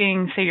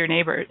asking, say, your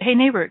neighbor, hey,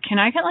 neighbor, can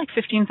I get like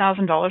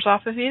 $15,000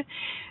 off of you?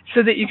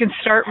 So that you can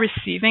start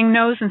receiving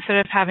no's instead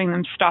of having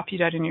them stop you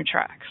dead in your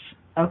tracks.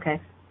 Okay.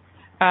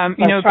 Try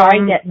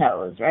and get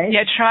no's, right?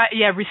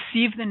 Yeah,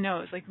 receive the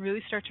no's. Like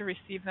really start to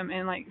receive them,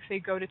 and like say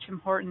go to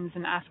Tim Hortons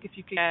and ask if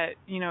you could get,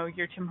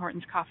 your Tim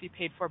Hortons coffee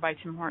paid for by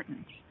Tim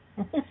Hortons.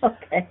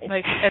 Okay.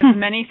 Like as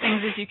many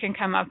things as you can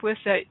come up with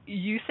that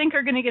you think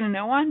are going to get a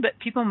no on, but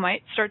people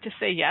might start to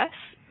say yes.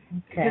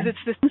 Because it's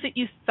the things that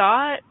you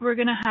thought were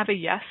going to have a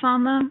yes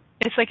on them.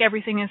 It's like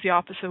everything is the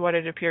opposite of what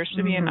it appears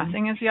to be, and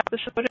nothing is the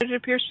opposite of what it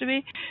appears to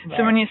be. Right.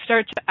 So when you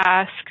start to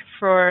ask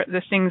for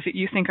the things that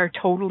you think are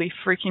totally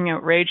freaking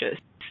outrageous,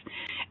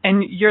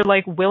 and you're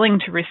like willing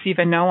to receive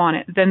a no on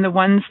it, then the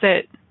ones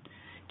that,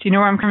 do you know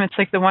where I'm coming? It's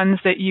like the ones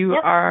that you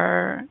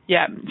are,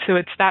 so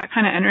it's that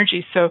kind of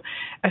energy. So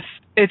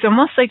it's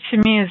almost like to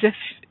me as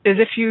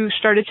if you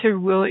started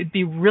to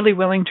be really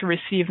willing to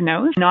receive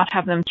no's, not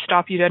have them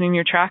stop you dead in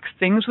your tracks,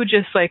 things would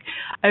just like,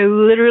 I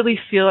literally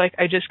feel like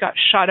I just got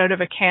shot out of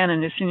a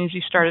cannon as soon as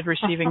you started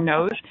receiving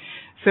no's.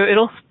 So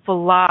it'll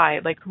fly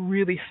like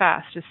really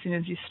fast as soon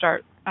as you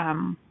start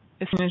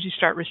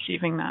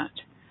receiving that.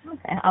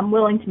 Okay, I'm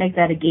willing to make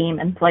that a game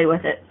and play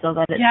with it so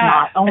that it's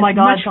not, oh my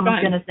God, someone's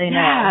going to say no.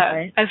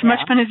 Right? As much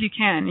fun as you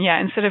can.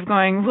 Yeah, instead of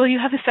going, will you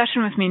have a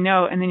session with me?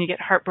 No, and then you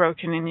get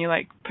heartbroken and you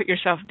like put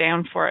yourself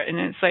down for it. And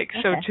it's like,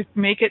 so to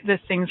make it the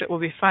things that will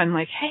be fun,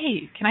 like,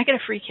 hey, can I get a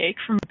free cake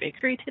from the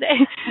bakery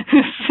today?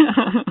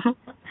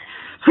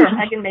 Sure,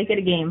 I can make it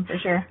a game for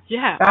sure.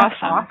 Yeah,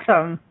 that's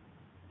awesome.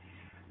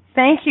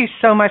 Thank you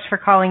so much for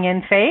calling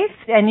in, Faith.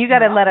 And you got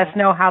to let us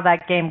know how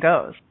that game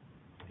goes.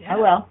 Yeah. I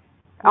will.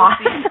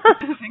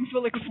 Awesome. Things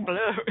will explode.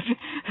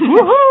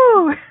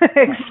 Woohoo!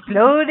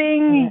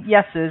 Exploding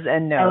yeses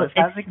and no's.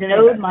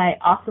 Explode my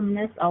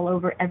awesomeness all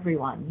over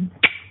everyone.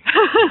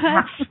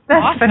 That's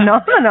awesome.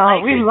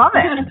 Phenomenal. We love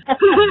it.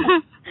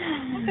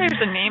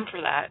 There's a name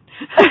for that.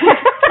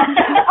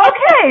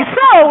 Okay,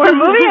 so we're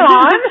moving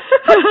on.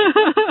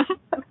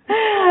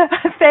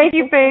 Thank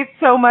you, Faith,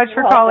 so much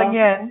for calling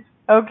in.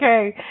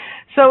 Okay.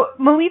 So,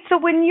 Milica,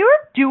 when you're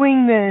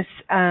doing this,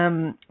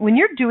 when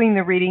you're doing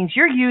the readings,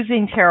 you're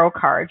using tarot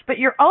cards, but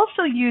you're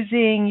also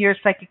using your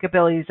psychic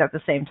abilities at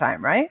the same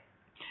time, right?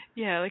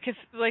 Yeah,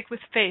 like with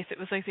Faith, it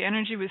was like the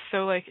energy was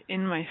so like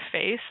in my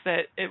face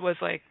that it was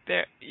like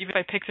there. Even if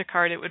I picked a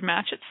card, it would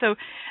match it. So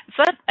it's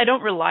not, I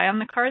don't rely on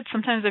the cards.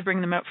 Sometimes I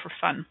bring them out for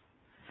fun.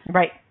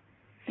 Right.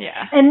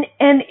 Yeah. And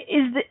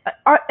is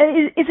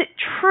it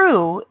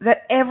true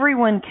that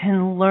everyone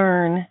can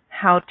learn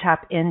how to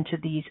tap into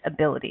these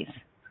abilities?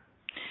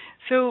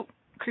 So,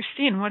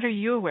 Christine, what are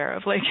you aware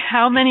of? Like,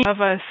 how many of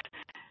us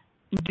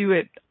do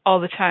it all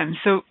the time?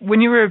 So,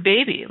 when you were a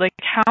baby, like,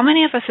 how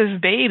many of us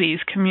as babies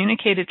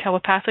communicated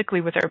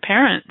telepathically with our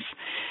parents?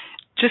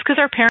 Just because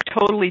our parents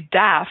were totally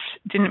daft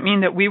didn't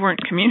mean that we weren't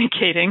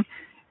communicating.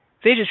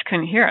 They just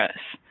couldn't hear us.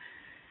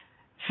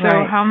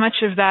 So how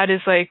much of that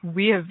is like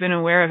we have been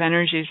aware of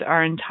energies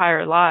our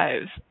entire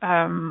lives?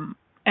 And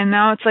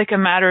now it's like a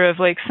matter of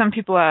like some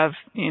people have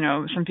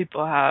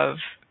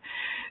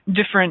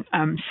different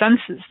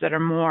senses that are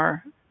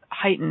more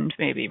heightened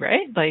maybe,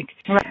 right? Like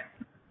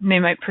they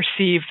might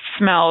perceive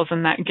smells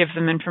and that gives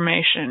them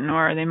information,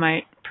 or they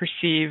might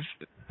perceive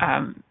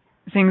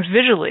things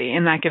visually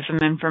and that gives them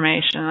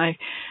information. Like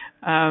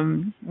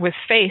with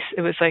Faith,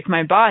 it was like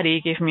my body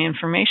gave me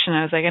information.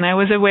 I was like, and I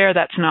was aware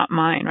that's not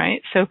mine,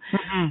 right? So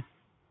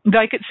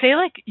I could say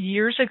like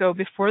years ago,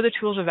 before the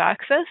tools of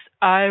access,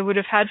 I would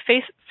have had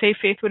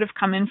Faith would have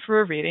come in for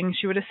a reading.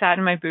 She would have sat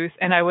in my booth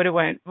and I would have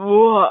went,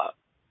 whoa.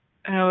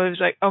 And I was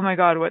like, oh my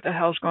God, what the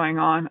hell's going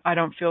on? I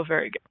don't feel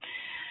very good.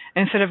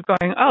 Instead of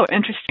going, oh,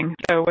 interesting.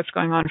 So what's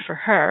going on for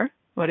her?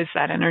 What is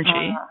that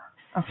energy?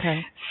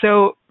 Okay.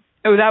 So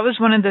that was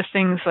one of the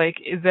things like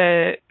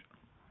the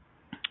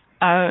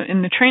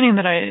in the training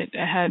that I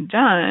had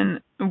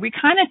done, we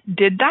kind of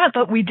did that,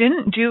 but we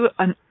didn't do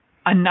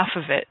enough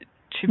of it,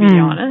 to be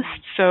honest.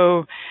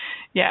 So,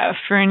 yeah,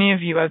 for any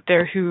of you out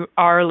there who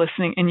are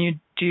listening and you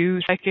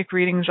do psychic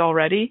readings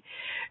already,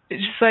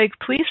 it's just like,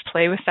 please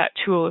play with that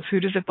tool of who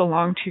does it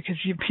belong to, because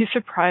you'd be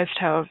surprised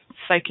how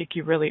psychic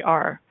you really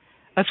are.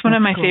 That's one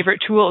of my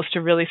favorite tools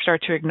to really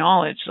start to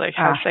acknowledge, like,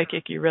 how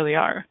psychic you really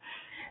are.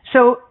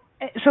 So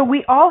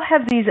we all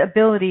have these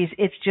abilities.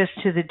 It's just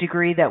to the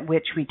degree that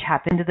which we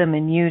tap into them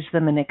and use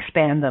them and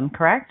expand them,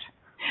 correct?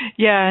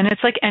 Yeah, and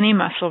it's like any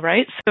muscle,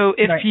 right? So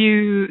if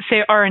you,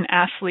 say, are an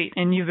athlete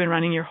and you've been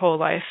running your whole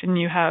life and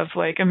you have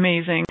like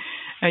amazing,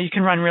 you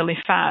can run really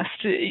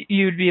fast,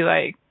 you'd be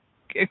like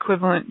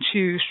equivalent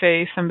to,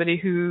 say, somebody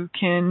who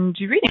can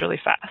do reading really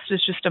fast.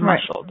 It's just a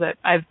muscle that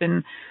I've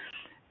been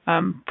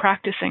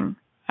practicing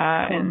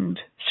and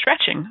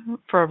stretching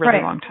for a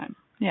really long time.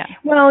 Yeah.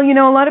 Well, you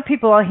know, a lot of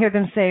people, I'll hear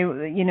them say,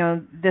 you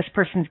know, this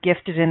person's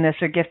gifted in this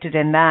or gifted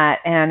in that,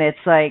 and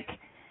it's like,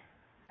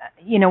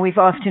 you know, we've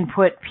often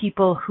put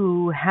people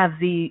who have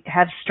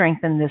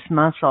strengthened this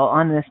muscle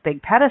on this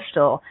big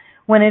pedestal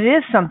when it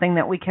is something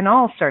that we can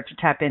all start to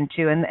tap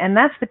into, and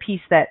that's the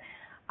piece that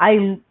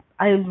I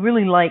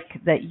really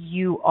like, that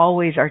you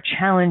always are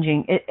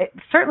challenging it,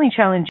 certainly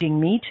challenging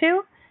me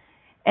too,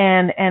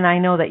 and I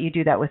know that you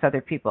do that with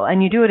other people,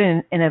 and you do it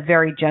in a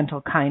very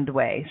gentle, kind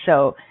way.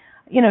 So,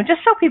 you know,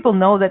 just so people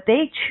know that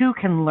they too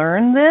can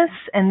learn this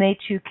and they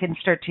too can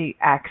start to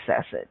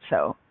access it.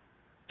 So,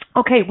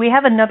 okay, we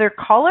have another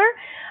caller.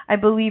 I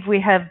believe we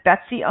have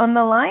Betsy on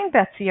the line.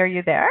 Betsy, are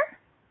you there?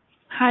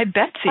 Hi,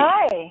 Betsy.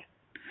 Hi.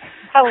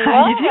 Hello.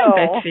 How you doing,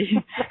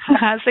 Betsy?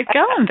 How's it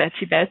going,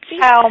 Betsy?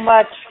 How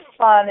much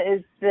fun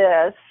is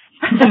this?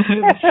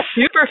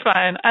 Super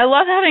fun. I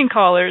love having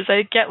callers.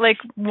 I get like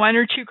 1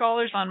 or 2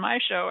 callers on my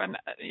show, and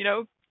you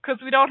know,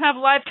 because we don't have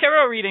live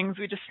tarot readings,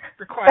 we just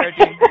require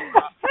doing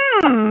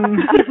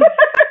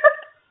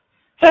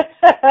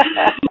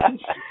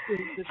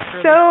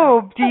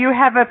So, do you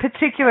have a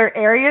particular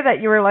area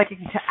that you were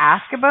liking to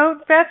ask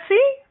about, Betsy?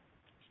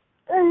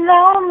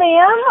 No,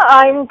 ma'am.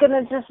 I'm going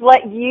to just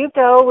let you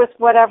go with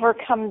whatever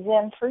comes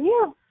in for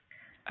you.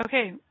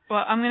 Okay.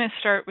 Well, I'm going to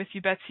start with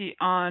you, Betsy,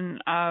 on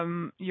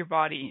your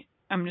body.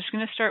 I'm just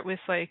going to start with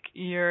like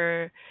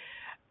your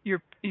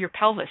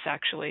pelvis,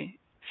 actually.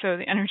 So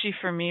the energy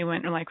for me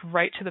went like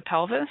right to the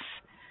pelvis,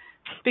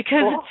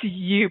 because it's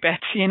you,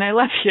 Betsy, and I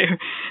love you.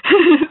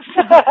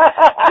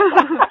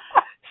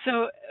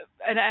 So,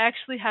 and I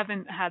actually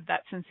haven't had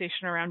that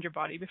sensation around your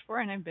body before,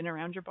 and I've been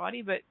around your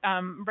body, but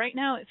right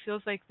now it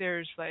feels like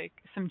there's like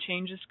some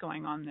changes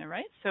going on there,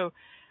 right? So,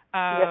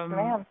 yes,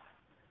 ma'am.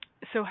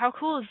 So how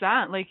cool is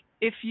that? Like,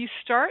 if you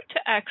start to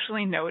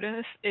actually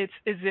notice, it's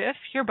as if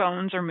your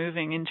bones are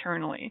moving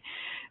internally.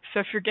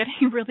 So if you're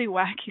getting really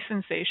wacky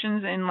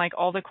sensations and like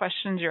all the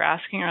questions you're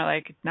asking are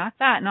like, not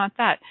that, not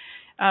that,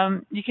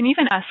 you can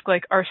even ask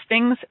like, are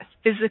things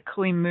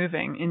physically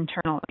moving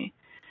internally?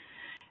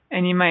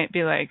 And you might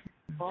be like,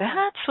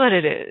 that's what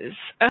it is.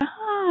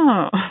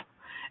 Oh.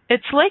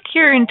 It's like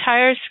your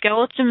entire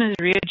skeleton is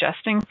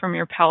readjusting from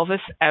your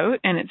pelvis out,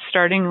 and it's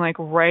starting like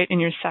right in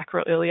your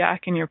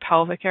sacroiliac in your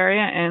pelvic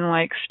area, and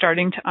like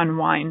starting to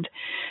unwind.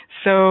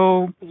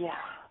 So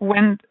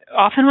when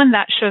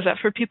that shows up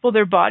for people,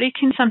 their body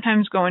can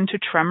sometimes go into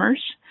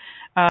tremors,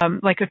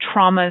 like a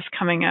trauma is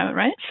coming out,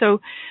 right? So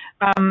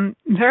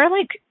there are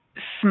like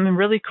some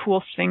really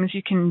cool things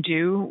you can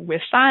do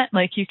with that.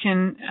 Like you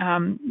can,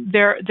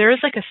 there is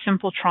like a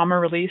simple trauma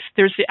release.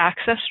 There's the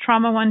access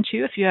trauma one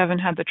too, if you haven't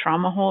had the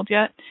trauma hold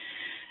yet.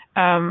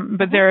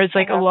 But there is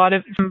like a lot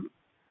of,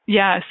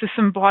 so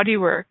some body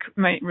work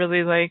might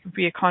really like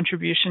be a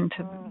contribution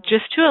to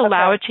just to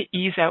allow it to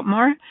ease out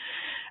more.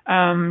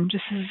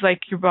 Just as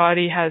like your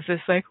body has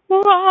this like,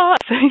 whoa,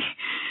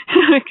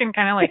 I can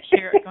kind of like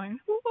hear it going,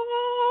 whoa.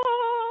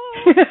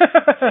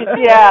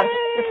 Yeah,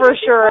 for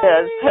sure it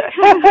is.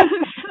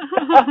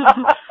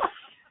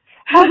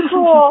 How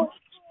cool.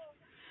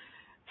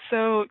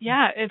 So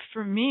yeah,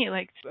 for me,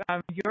 like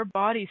your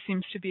body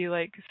seems to be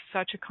like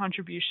such a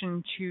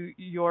contribution to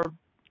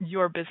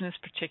your business,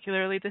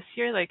 particularly this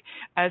year. Like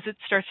as it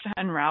starts to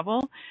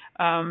unravel,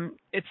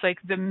 it's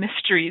like the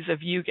mysteries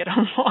of you get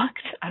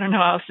unlocked. I don't know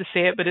how else to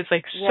say it, but it's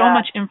like so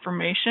much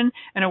information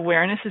and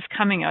awareness is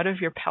coming out of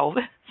your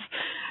pelvis.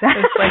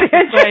 It's like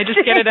I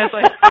just get it as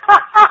like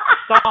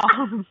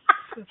songs.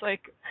 It's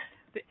like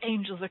the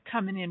angels are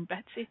coming in,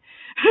 Betsy.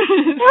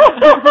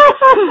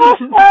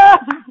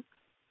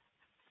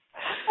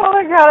 Oh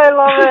my God, I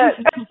love it.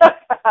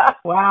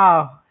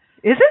 Wow.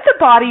 Isn't the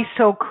body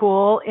so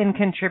cool in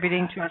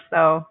contributing to us,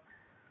 though?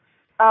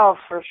 Oh,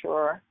 for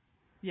sure.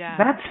 Yeah.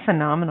 That's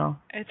phenomenal.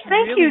 It's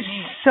Thank really you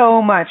neat.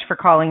 so much for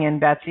calling in,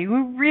 Betsy.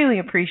 We really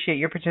appreciate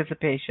your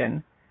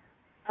participation.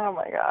 Oh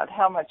my God,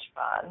 how much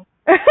fun.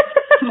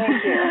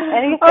 Thank you.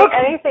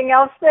 Anything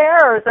else there,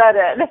 or is that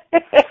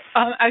it?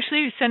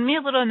 Actually, send me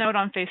a little note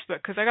on Facebook,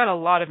 because I got a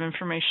lot of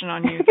information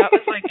on you. That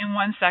was like in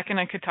 1 second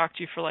I could talk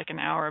to you for like an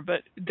hour,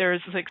 but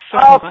there's like so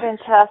much. Oh,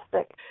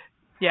 fantastic.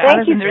 Yeah,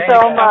 thank you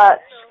so much.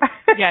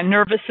 Yeah,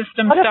 nervous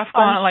system what stuff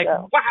going on. Like,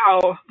 show.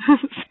 Wow.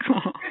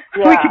 Cool.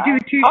 Yeah. We could do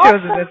 2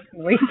 shows of this,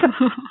 Lisa.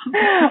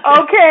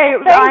 Okay,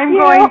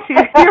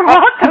 you're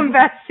welcome,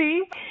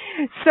 Betsy.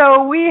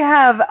 So we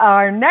have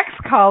our next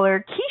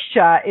caller,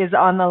 Keisha, is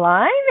on the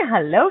line.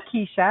 Hello,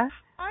 Keisha.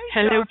 Hi,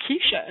 hello,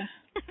 Keisha.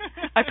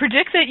 I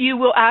predict that you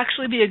will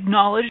actually be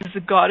acknowledged as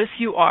the goddess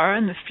you are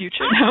in the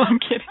future. No, I'm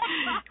kidding.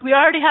 We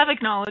already have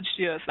acknowledged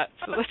you as that,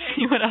 so let's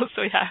see what else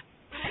we have.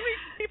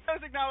 Please keep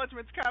those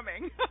acknowledgments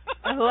coming.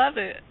 I love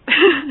it.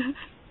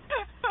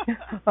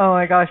 Oh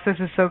my gosh, this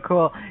is so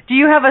cool. Do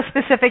you have a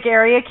specific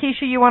area,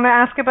 Keisha, you want to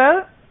ask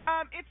about?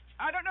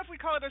 I don't know if we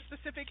call it a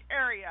specific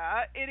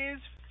area. It is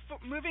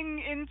moving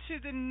into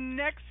the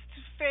next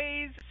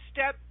phase,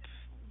 step,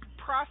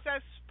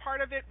 process,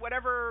 part of it,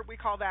 whatever we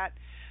call that.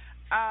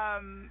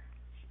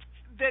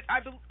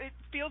 It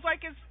feels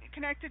like is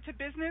connected to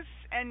business,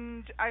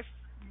 and I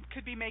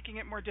could be making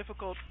it more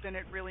difficult than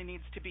it really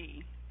needs to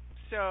be.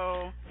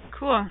 So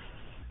cool.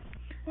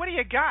 What do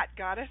you got,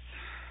 Goddess?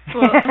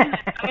 Well,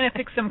 I'm going to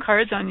pick some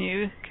cards on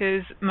you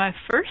because my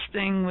first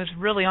thing was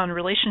really on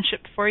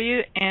relationship for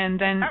you, and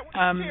then that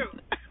was too.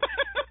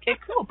 Okay,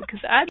 cool,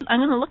 because I'm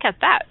going to look at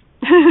that.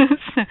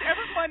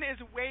 Everyone is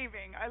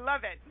waving. I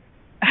love it.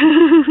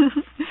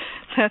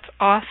 That's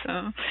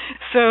awesome.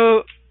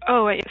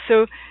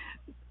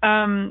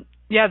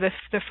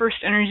 The first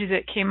energy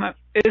that came up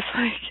is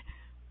like,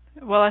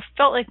 well, I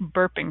felt like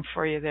burping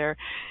for you there,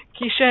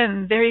 Keisha,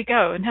 and there you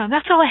go. Now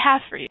that's all I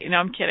have for you. No,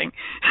 I'm kidding.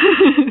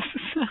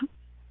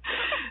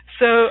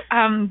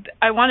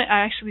 I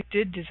actually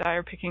did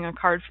desire picking a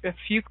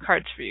few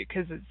cards for you,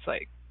 because it's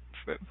like,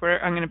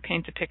 I'm going to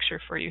paint a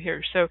picture for you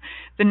here. So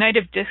the Knight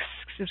of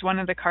Discs is one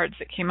of the cards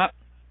that came up.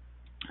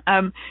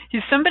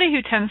 He's somebody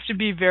who tends to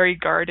be very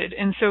guarded,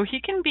 and so he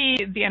can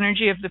be the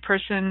energy of the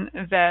person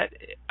that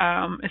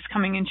is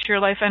coming into your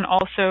life, and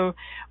also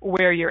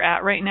where you're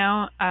at right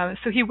now.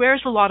 So he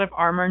wears a lot of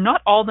armor.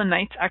 Not all the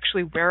knights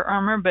actually wear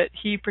armor, but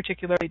he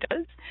particularly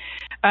does.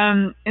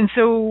 And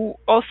so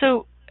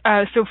also,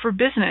 so for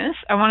business,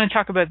 I want to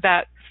talk about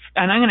that.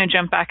 And I'm going to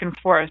jump back and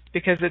forth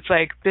because it's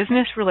like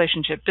business,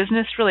 relationship,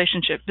 business,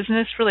 relationship,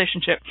 business,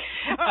 relationship.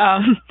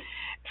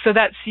 So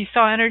that's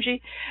seesaw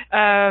energy.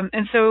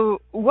 And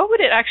so what would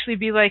it actually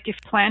be like if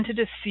you planted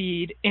a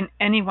seed in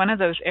any one of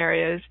those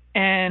areas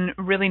and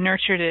really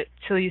nurtured it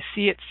till you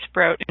see it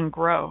sprout and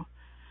grow?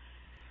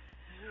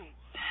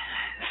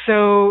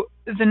 So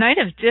the Knight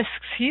of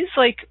Discs, he's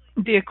like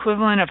the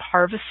equivalent of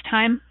harvest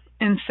time.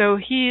 And so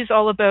he's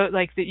all about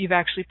like that you've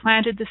actually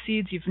planted the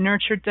seeds, you've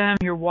nurtured them,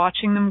 you're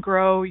watching them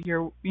grow,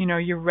 you're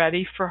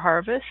ready for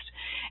harvest.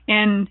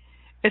 And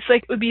it's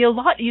like it would be a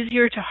lot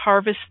easier to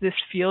harvest this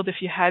field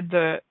if you had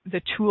the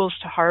tools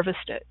to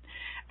harvest it.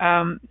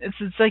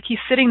 It's like he's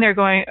sitting there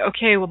going,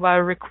 okay, well, I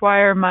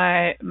require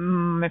my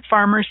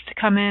farmers to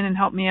come in and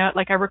help me out.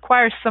 Like I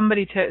require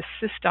somebody to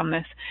assist on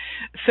this.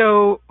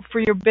 So for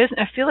your business,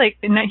 I feel like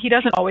he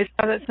doesn't always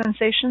have that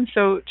sensation.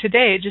 So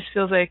today it just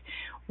feels like,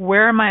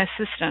 where are my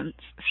assistants?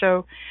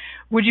 So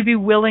would you be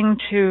willing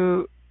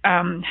to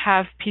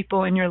have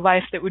people in your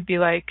life that would be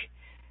like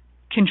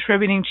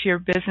contributing to your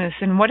business?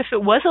 And what if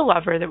it was a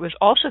lover that was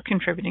also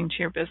contributing to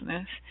your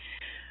business?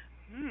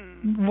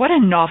 What a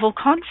novel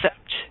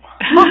concept.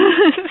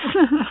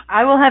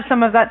 I will have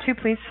some of that too,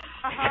 please.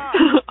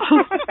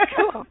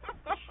 Cool.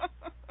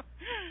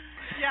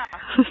 Yeah.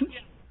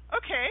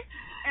 Okay.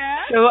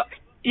 And?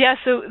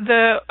 So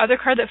the other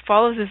card that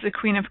follows is the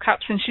Queen of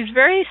Cups, and she's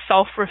very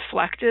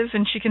self-reflective,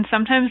 and she can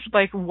sometimes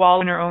like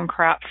wallow in her own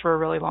crap for a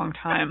really long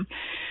time.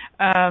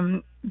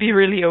 Be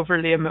really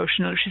overly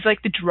emotional. She's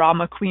like the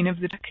drama queen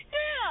of the deck.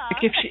 Yeah.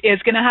 Like if she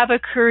is going to have a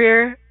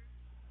career,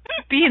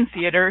 be in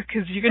theater,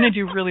 because you're going to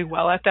do really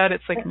well at that.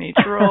 It's like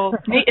natural.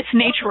 It's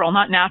natural,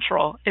 not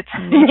natural. It's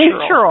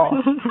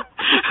natural.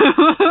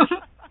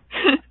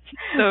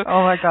 So,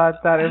 oh my God,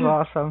 that is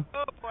awesome.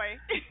 Oh boy.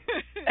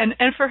 And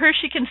for her,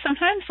 she can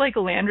sometimes like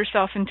land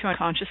herself into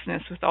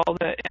unconsciousness with all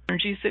the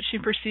energies that she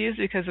perceives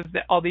because of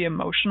all the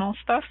emotional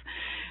stuff.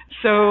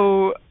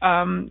 So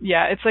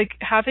it's like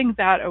having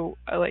that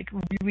like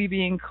really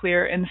being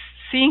clear and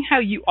seeing how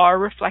you are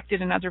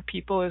reflected in other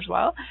people as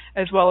well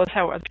as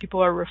how other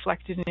people are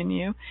reflected in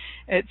you.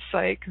 It's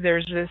like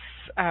there's this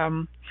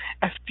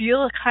I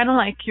feel kind of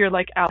like you're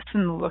like Alice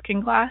in the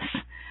Looking Glass.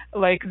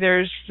 Like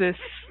there's this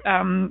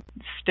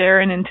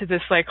staring into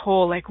this like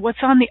hole, like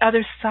what's on the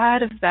other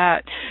side of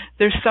that?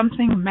 There's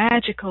something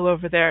magical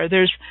over there.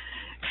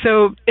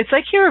 So it's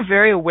like you're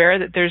very aware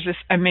that there's this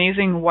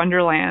amazing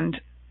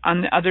wonderland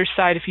on the other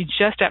side if you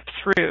just step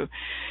through.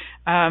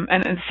 And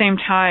at the same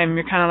time,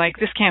 you're kind of like,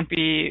 this can't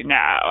be, no,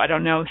 I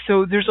don't know.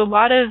 So there's a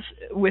lot of,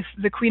 with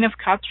the Queen of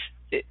Cups,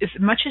 as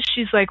much as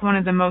she's like one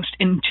of the most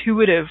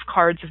intuitive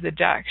cards of the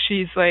deck,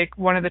 she's like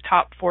one of the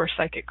top 4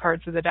 psychic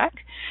cards of the deck.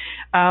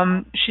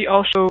 She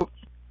also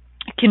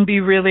can be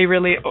really,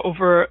 really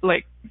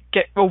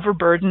get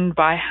overburdened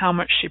by how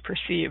much she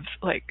perceives.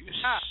 Like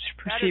she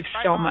perceives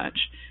so much.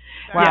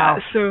 Wow.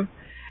 Yeah. So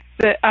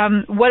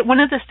one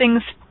of the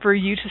things for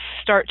you to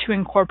start to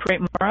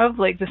incorporate more of,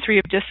 like the Three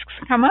of Discs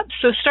come up.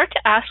 So start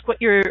to ask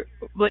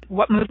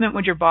what movement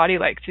would your body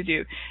like to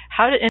do?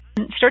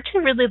 And start to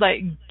really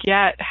like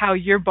get how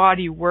your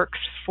body works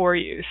for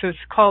you. So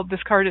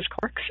this card is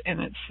Quarks,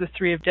 and it's the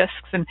Three of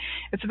Discs, and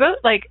it's about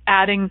like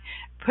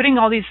putting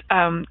all these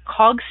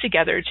cogs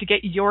together to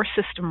get your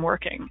system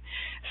working.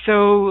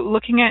 So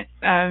looking at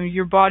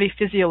your body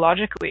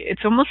physiologically,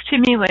 it's almost to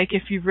me like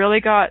if you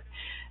really got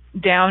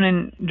down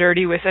and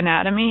dirty with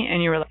anatomy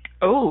and you were like,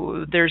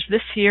 oh, there's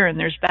this here and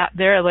there's that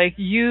there, like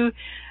you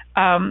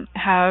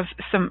have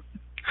some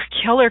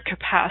killer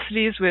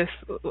capacities with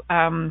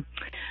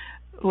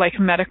like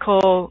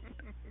medical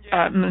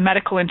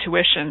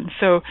intuition.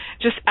 So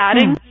just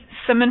adding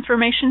some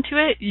information to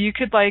it, you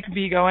could like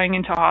be going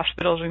into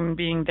hospitals and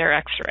being their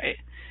X-ray.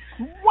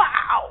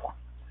 Wow.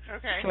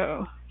 Okay.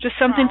 So just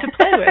something to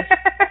play with.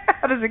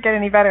 How does it get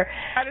any better?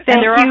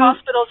 And there are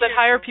hospitals that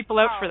hire people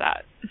out for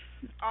that.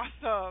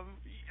 Awesome.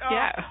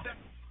 Yeah.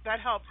 That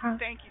helps.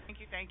 Thank you.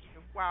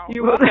 Wow.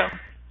 You're welcome.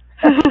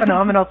 That's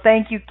phenomenal.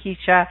 Thank you,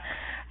 Keisha,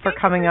 for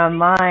coming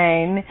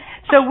online.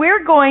 So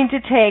we're going to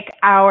take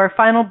our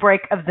final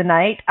break of the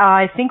night.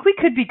 I think we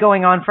could be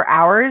going on for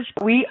hours.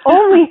 We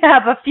only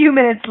have a few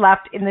minutes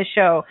left in the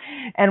show,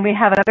 and we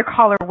have another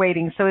caller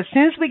waiting. So as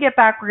soon as we get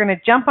back, we're going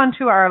to jump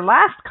onto our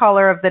last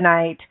caller of the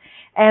night,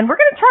 and we're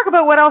going to talk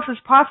about what else is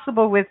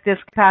possible with this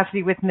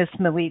capacity with Miss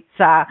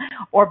Milica,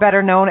 or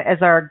better known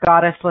as our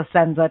goddess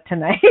Licenza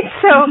tonight.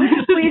 So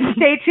please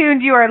stay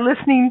tuned. You are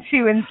listening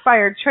to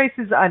Inspired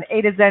Choices on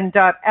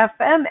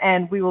A2Zen.fm,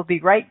 and we will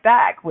be right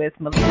back with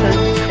Milica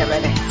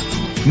Jelenic.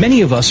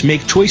 Many of us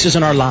make choices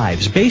in our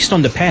lives based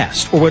on the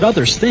past or what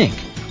others think.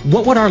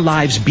 What would our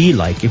lives be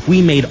like if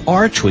we made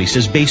our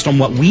choices based on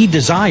what we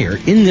desire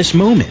in this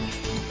moment?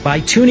 By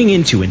tuning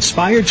into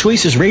Inspired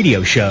Choices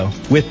Radio Show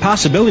with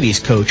Possibilities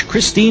Coach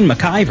Christine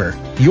McIver,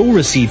 you'll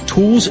receive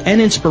tools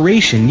and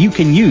inspiration you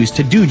can use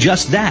to do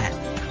just that.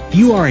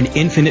 You are an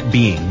infinite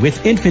being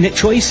with infinite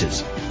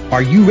choices.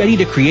 Are you ready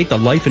to create the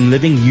life and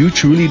living you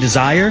truly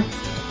desire?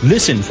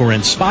 Listen for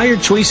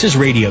Inspired Choices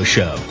Radio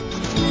Show.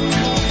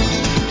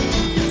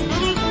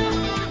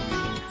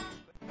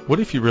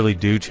 What if you really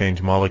do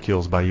change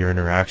molecules by your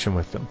interaction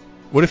with them?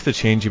 What if the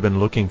change you've been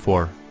looking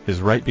for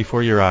is right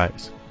before your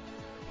eyes?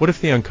 What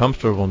if the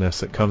uncomfortableness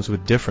that comes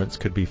with difference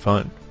could be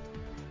fun?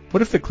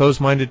 What if the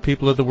closed-minded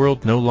people of the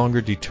world no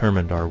longer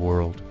determined our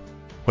world?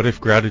 What if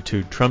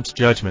gratitude trumps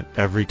judgment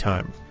every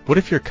time? What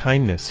if your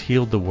kindness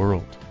healed the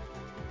world?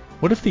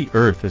 What if the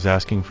earth is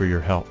asking for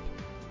your help?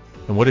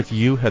 And what if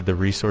you had the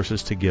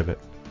resources to give it?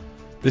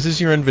 This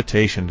is your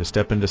invitation to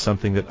step into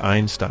something that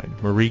Einstein,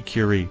 Marie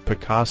Curie,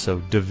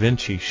 Picasso, Da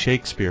Vinci,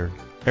 Shakespeare,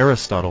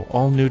 Aristotle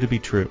all knew to be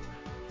true.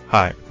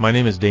 Hi, my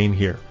name is Dane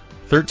here.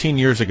 13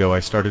 years ago, I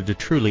started to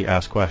truly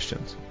ask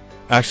questions.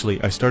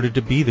 Actually, I started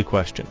to be the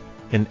question,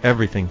 and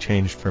everything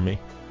changed for me.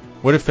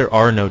 What if there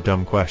are no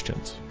dumb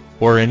questions,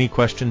 or any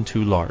question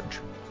too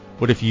large?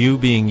 What if you,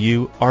 being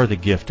you, are the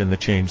gift and the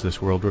change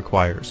this world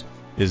requires?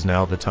 Is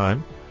now the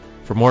time?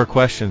 For more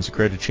questions to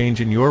create a change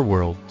in your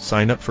world,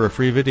 sign up for a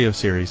free video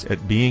series at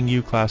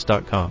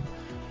beingyouclass.com.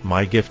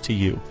 My gift to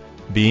you,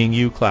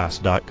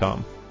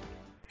 beingyouclass.com.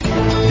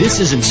 This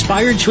is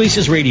Inspired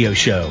Choices Radio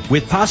Show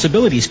with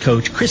Possibilities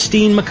Coach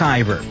Christine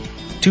McIver.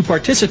 To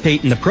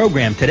participate in the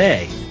program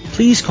today,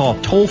 please call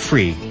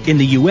toll-free in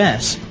the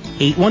U.S.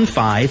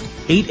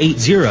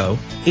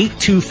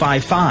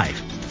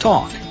 815-880-8255,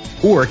 TALK,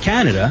 or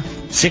Canada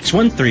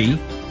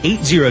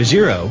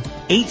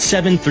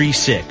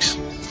 613-800-8736.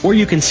 Or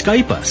you can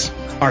Skype us.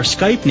 Our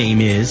Skype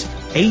name is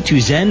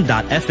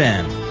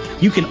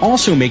A2Zen.fm. You can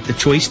also make the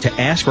choice to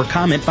ask or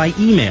comment by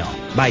email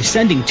by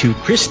sending to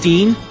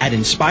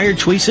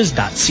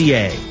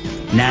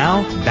Christine@inspiredchoices.ca.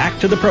 Now, back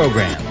to the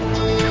program.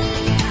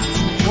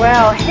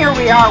 Well, here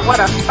we are. What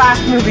a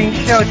fast-moving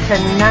show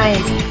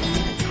tonight.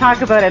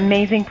 Talk about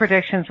amazing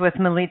predictions with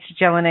Milica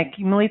Jelenic.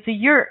 Milica,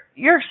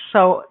 you're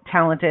so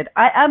talented.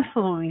 I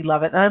absolutely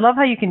love it. And I love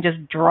how you can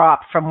just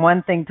drop from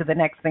one thing to the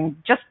next thing,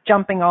 just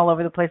jumping all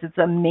over the place. It's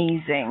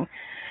amazing.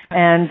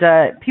 And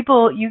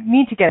people, you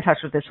need to get in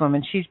touch with this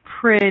woman. She's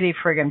pretty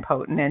friggin'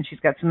 potent, and she's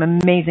got some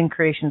amazing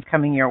creations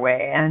coming your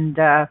way. And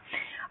I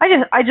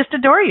just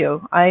adore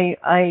you.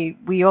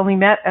 We only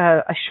met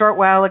a short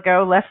while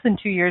ago, less than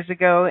 2 years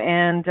ago,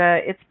 and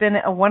it's been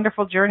a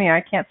wonderful journey.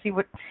 I can't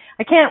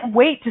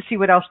wait to see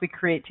what else we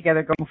create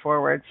together going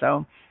forward.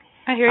 So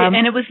I hear you.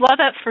 And it was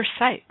love at first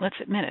sight. Let's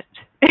admit it.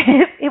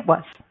 It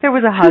was. There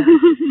was a hug,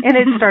 and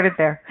it started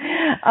there.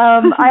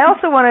 I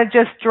also want to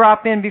just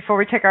drop in before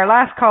we take our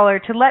last caller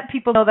to let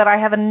people know that I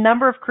have a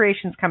number of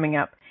creations coming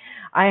up.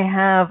 I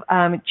have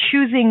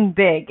Choosing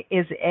Big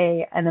is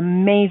an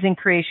amazing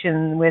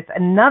creation with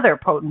another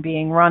potent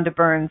being, Rhonda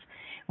Burns.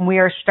 And we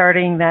are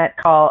starting that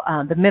call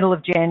the middle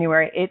of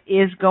January. It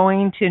is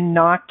going to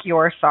knock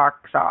your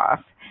socks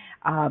off.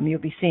 You'll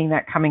be seeing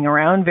that coming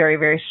around very,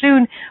 very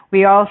soon.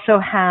 We also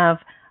have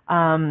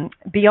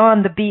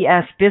Beyond the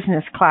BS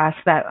Business class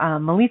that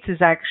Milica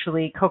is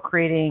actually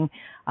co-creating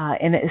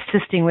and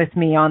assisting with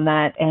me on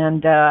that,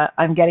 and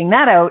I'm getting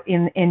that out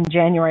in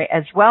January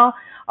as well,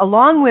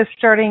 along with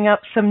starting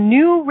up some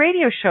new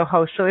radio show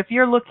hosts. So if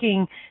you're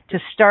looking to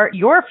start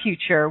your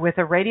future with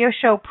a radio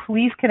show,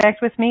 please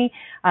connect with me.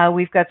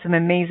 We've got some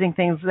amazing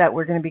things that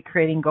we're going to be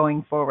creating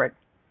going forward.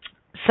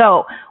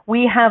 So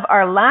we have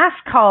our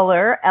last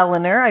caller,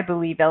 Eleanor. I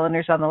believe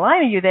Eleanor's on the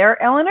line. Are you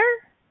there, Eleanor?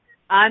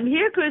 I'm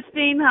here,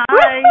 Christine. Hi.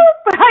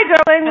 Hi,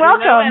 darling.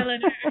 Welcome. Hello,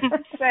 Eleanor.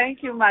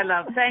 Thank you, my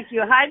love. Thank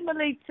you. Hi,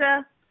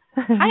 Milica.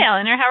 Hi,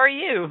 Eleanor. How are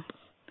you?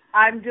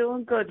 I'm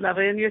doing good,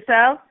 lovey. And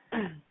yourself?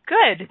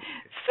 Good.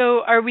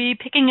 So are we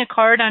picking a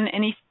card on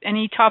any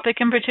topic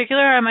in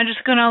particular, or am I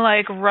just going to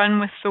like run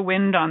with the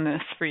wind on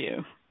this for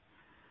you?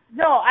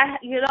 No, I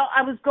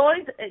was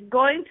going to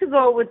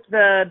go with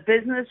the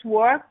business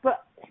work,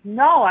 but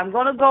no, I'm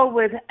going to go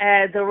with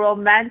the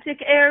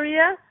romantic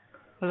area.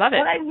 Love it.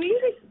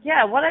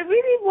 What I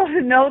really want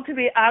to know, to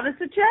be honest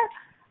with you,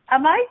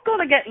 am I going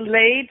to get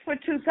laid for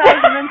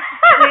 2016?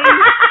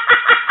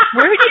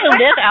 Where do you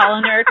live,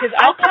 Eleanor? Because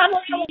I'll come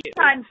see you.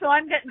 So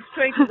I'm getting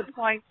straight to the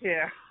point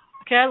here.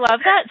 Okay, I love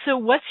that. So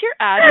what's your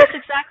address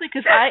exactly?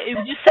 Because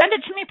you send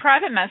it to me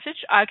private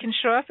message. I can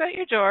show up at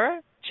your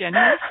door.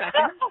 January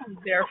 2nd. I'm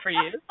there for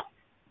you.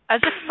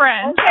 As a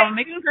friend, okay, I'll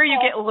make sure you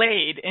get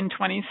laid in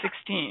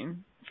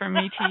 2016. From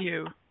me to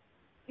you.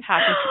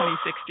 Happy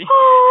 2016.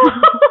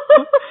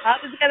 How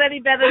does it get any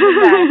better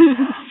than that?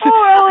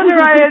 Oh,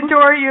 Eleanor, I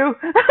adore you.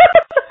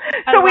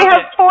 So we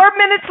have 4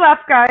 minutes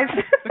left, guys.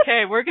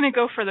 Okay, we're going to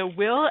go for the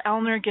will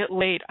Eleanor get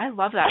laid? I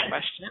love that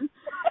question.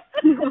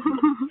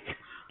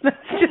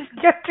 Let's just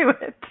get to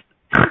it.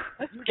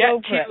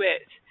 Get to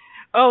it.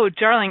 Oh,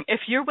 darling,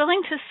 if you're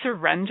willing to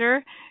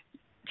surrender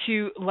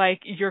to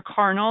like your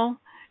carnal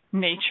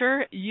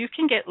nature, you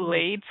can get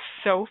laid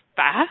so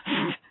fast.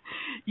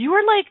 You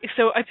are like,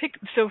 so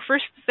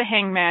first it's the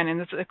Hangman,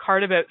 and it's a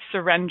card about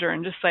surrender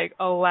and just like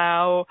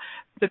allow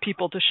the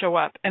people to show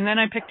up. And then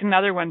I picked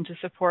another one to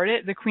support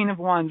it, the Queen of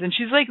Wands, and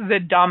she's like the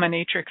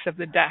dominatrix of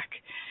the deck.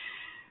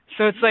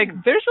 So it's like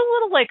there's a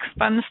little like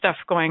fun stuff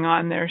going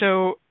on there.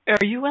 So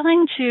are you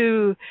willing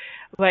to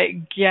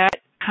like get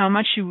how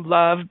much you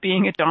love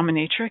being a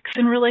dominatrix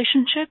in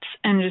relationships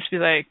and just be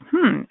like,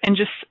 and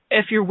just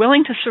if you're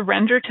willing to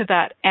surrender to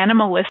that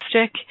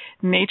animalistic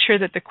nature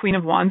that the Queen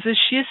of Wands is,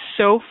 she is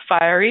so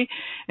fiery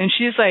and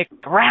she's like,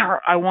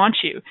 I want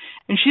you.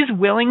 And she's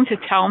willing to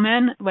tell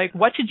men like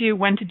what to do,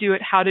 when to do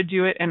it, how to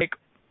do it, and like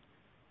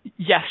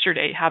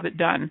yesterday have it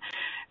done.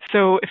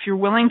 So if you're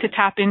willing to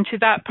tap into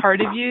that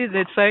part of you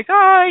that's like,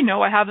 I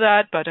know I have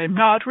that, but I'm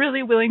not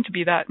really willing to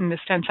be that in this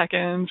 10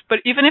 seconds. But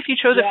even if you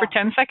chose it for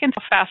 10 seconds,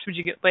 how fast would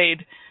you get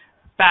laid?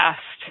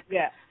 Fast.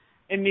 Yeah,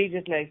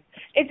 immediately.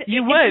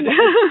 You would.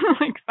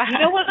 Like fast. You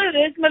know what it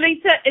is,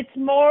 Melissa? It's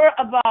more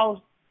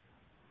about,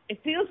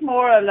 it feels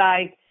more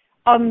like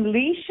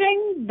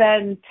unleashing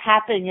than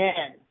tapping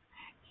in.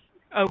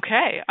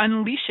 Okay,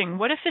 unleashing.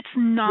 What if it's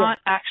not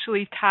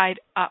actually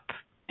tied up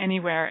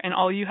anywhere and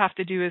all you have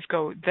to do is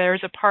go,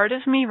 there's a part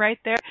of me right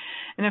there,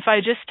 and if I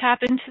just tap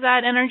into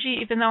that energy,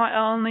 even though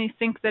I only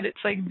think that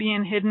it's like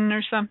being hidden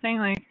or something,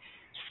 like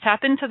just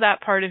tap into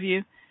that part of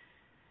you,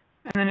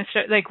 and then it's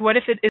like, what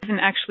if it isn't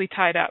actually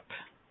tied up?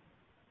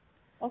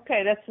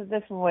 Okay, that's a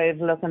different way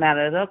of looking at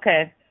it.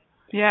 Okay.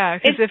 Yeah,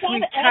 because if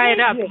we tie it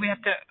up,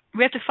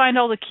 we have to find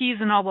all the keys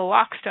and all the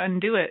locks to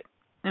undo it.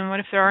 And what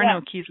if there are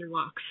no keys or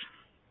locks?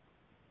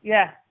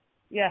 Yeah.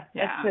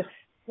 That's it.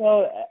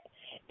 So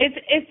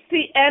it's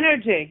the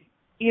energy.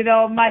 You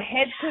know, my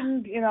head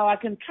can, I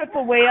can trip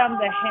away on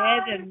the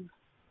head, and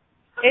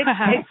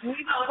it's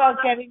really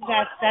about getting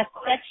that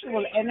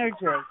sexual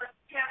energy.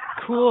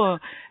 Cool.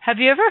 Have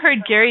you ever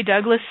heard Gary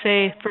Douglas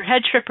say, for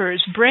head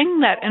trippers,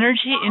 bring that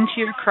energy into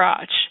your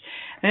crotch?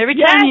 And every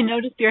time you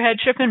notice your head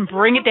tripping,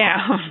 bring it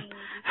down.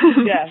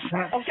 Yes.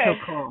 That's okay. so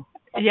cool.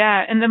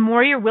 Yeah, and the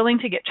more you're willing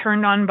to get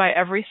turned on by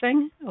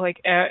everything, like,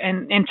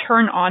 and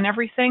turn on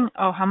everything,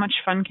 oh, how much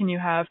fun can you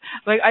have?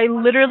 Like, I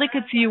literally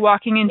could see you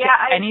walking into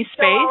any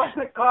space. Yeah, I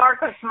in the car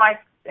because my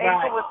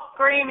ankle was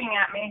screaming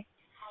at me.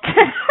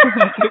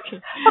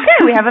 Okay,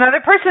 we have another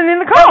person in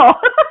the call.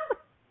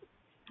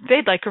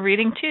 They'd like a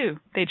reading, too.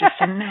 They just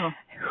didn't know.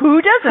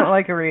 Who doesn't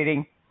like a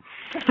reading?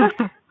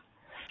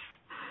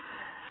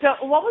 So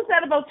what was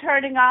that about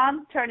turning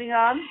on?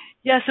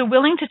 Yeah, so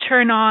willing to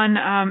turn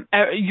on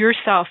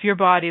yourself, your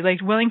body,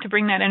 like willing to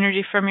bring that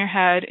energy from your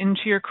head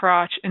into your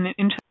crotch and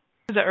into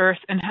the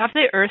earth, and have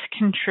the earth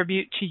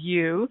contribute to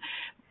you,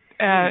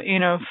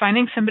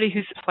 finding somebody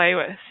who's to play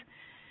with.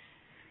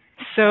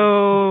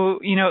 So,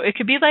 it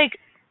could be like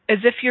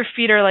as if your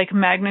feet are like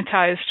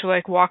magnetized to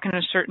like walk in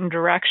a certain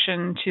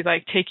direction to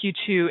like take you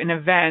to an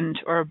event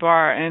or a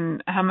bar,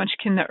 and how much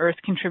can the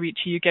earth contribute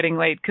to you getting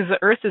laid? Because the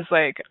earth is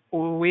like,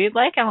 we'd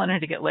like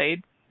Eleanor to get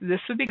laid. This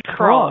would be good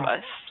for all of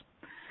us.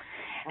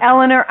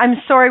 Eleanor,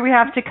 I'm sorry we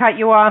have to cut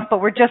you off,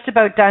 but we're just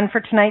about done for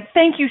tonight.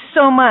 Thank you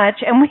so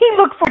much, and we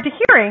look forward to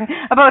hearing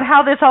about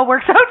how this all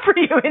works out for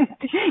you in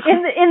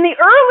the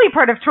early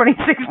part of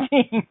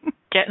 2016.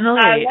 Getting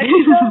laid. Let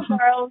you go,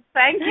 girls.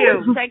 Thank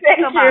you. Thank you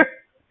so much.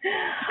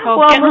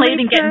 Getting laid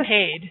and getting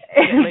paid.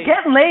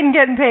 Getting laid and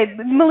getting paid.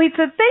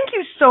 Melissa, thank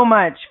you so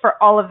much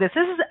for all of this.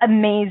 This is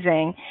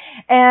amazing.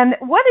 And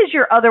what is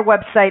your other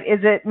website?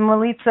 Is it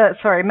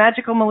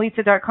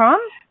magicalmelitza.com?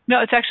 No,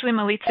 it's actually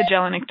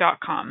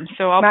melitzajelenic.com.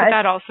 So I'll put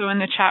that also in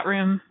the chat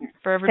room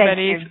for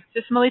everybody. It's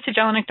just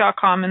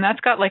melitzajelenic.com, and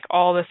that's got like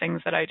all the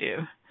things that I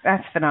do.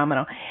 That's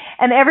phenomenal.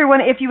 And everyone,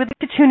 if you would like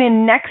to tune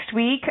in next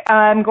week,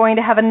 I'm going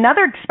to have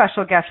another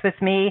special guest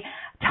with me,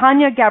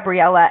 Tanya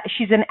Gabriella.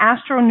 She's an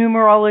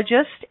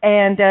astronumerologist,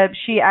 and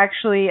she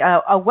actually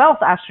a wealth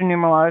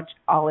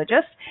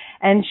astronumerologist,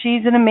 and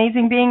she's an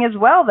amazing being as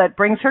well that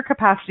brings her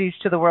capacities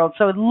to the world.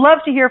 So I'd love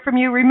to hear from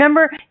you.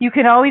 Remember, you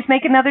can always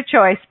make another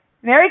choice.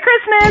 Merry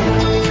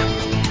Christmas!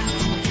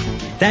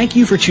 Thank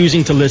you for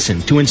choosing to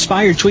listen to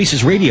Inspired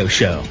Choices Radio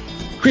Show.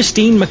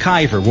 Christine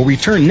McIver will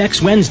return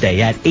next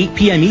Wednesday at 8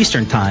 p.m.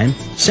 Eastern Time,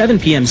 7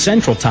 p.m.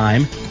 Central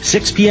Time,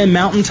 6 p.m.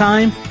 Mountain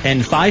Time,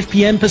 and 5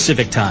 p.m.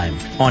 Pacific Time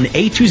on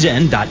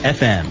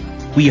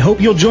A2Zen.fm. We hope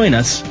you'll join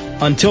us.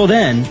 Until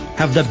then,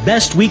 have the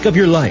best week of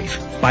your life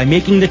by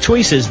making the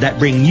choices that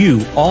bring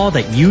you all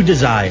that you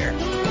desire.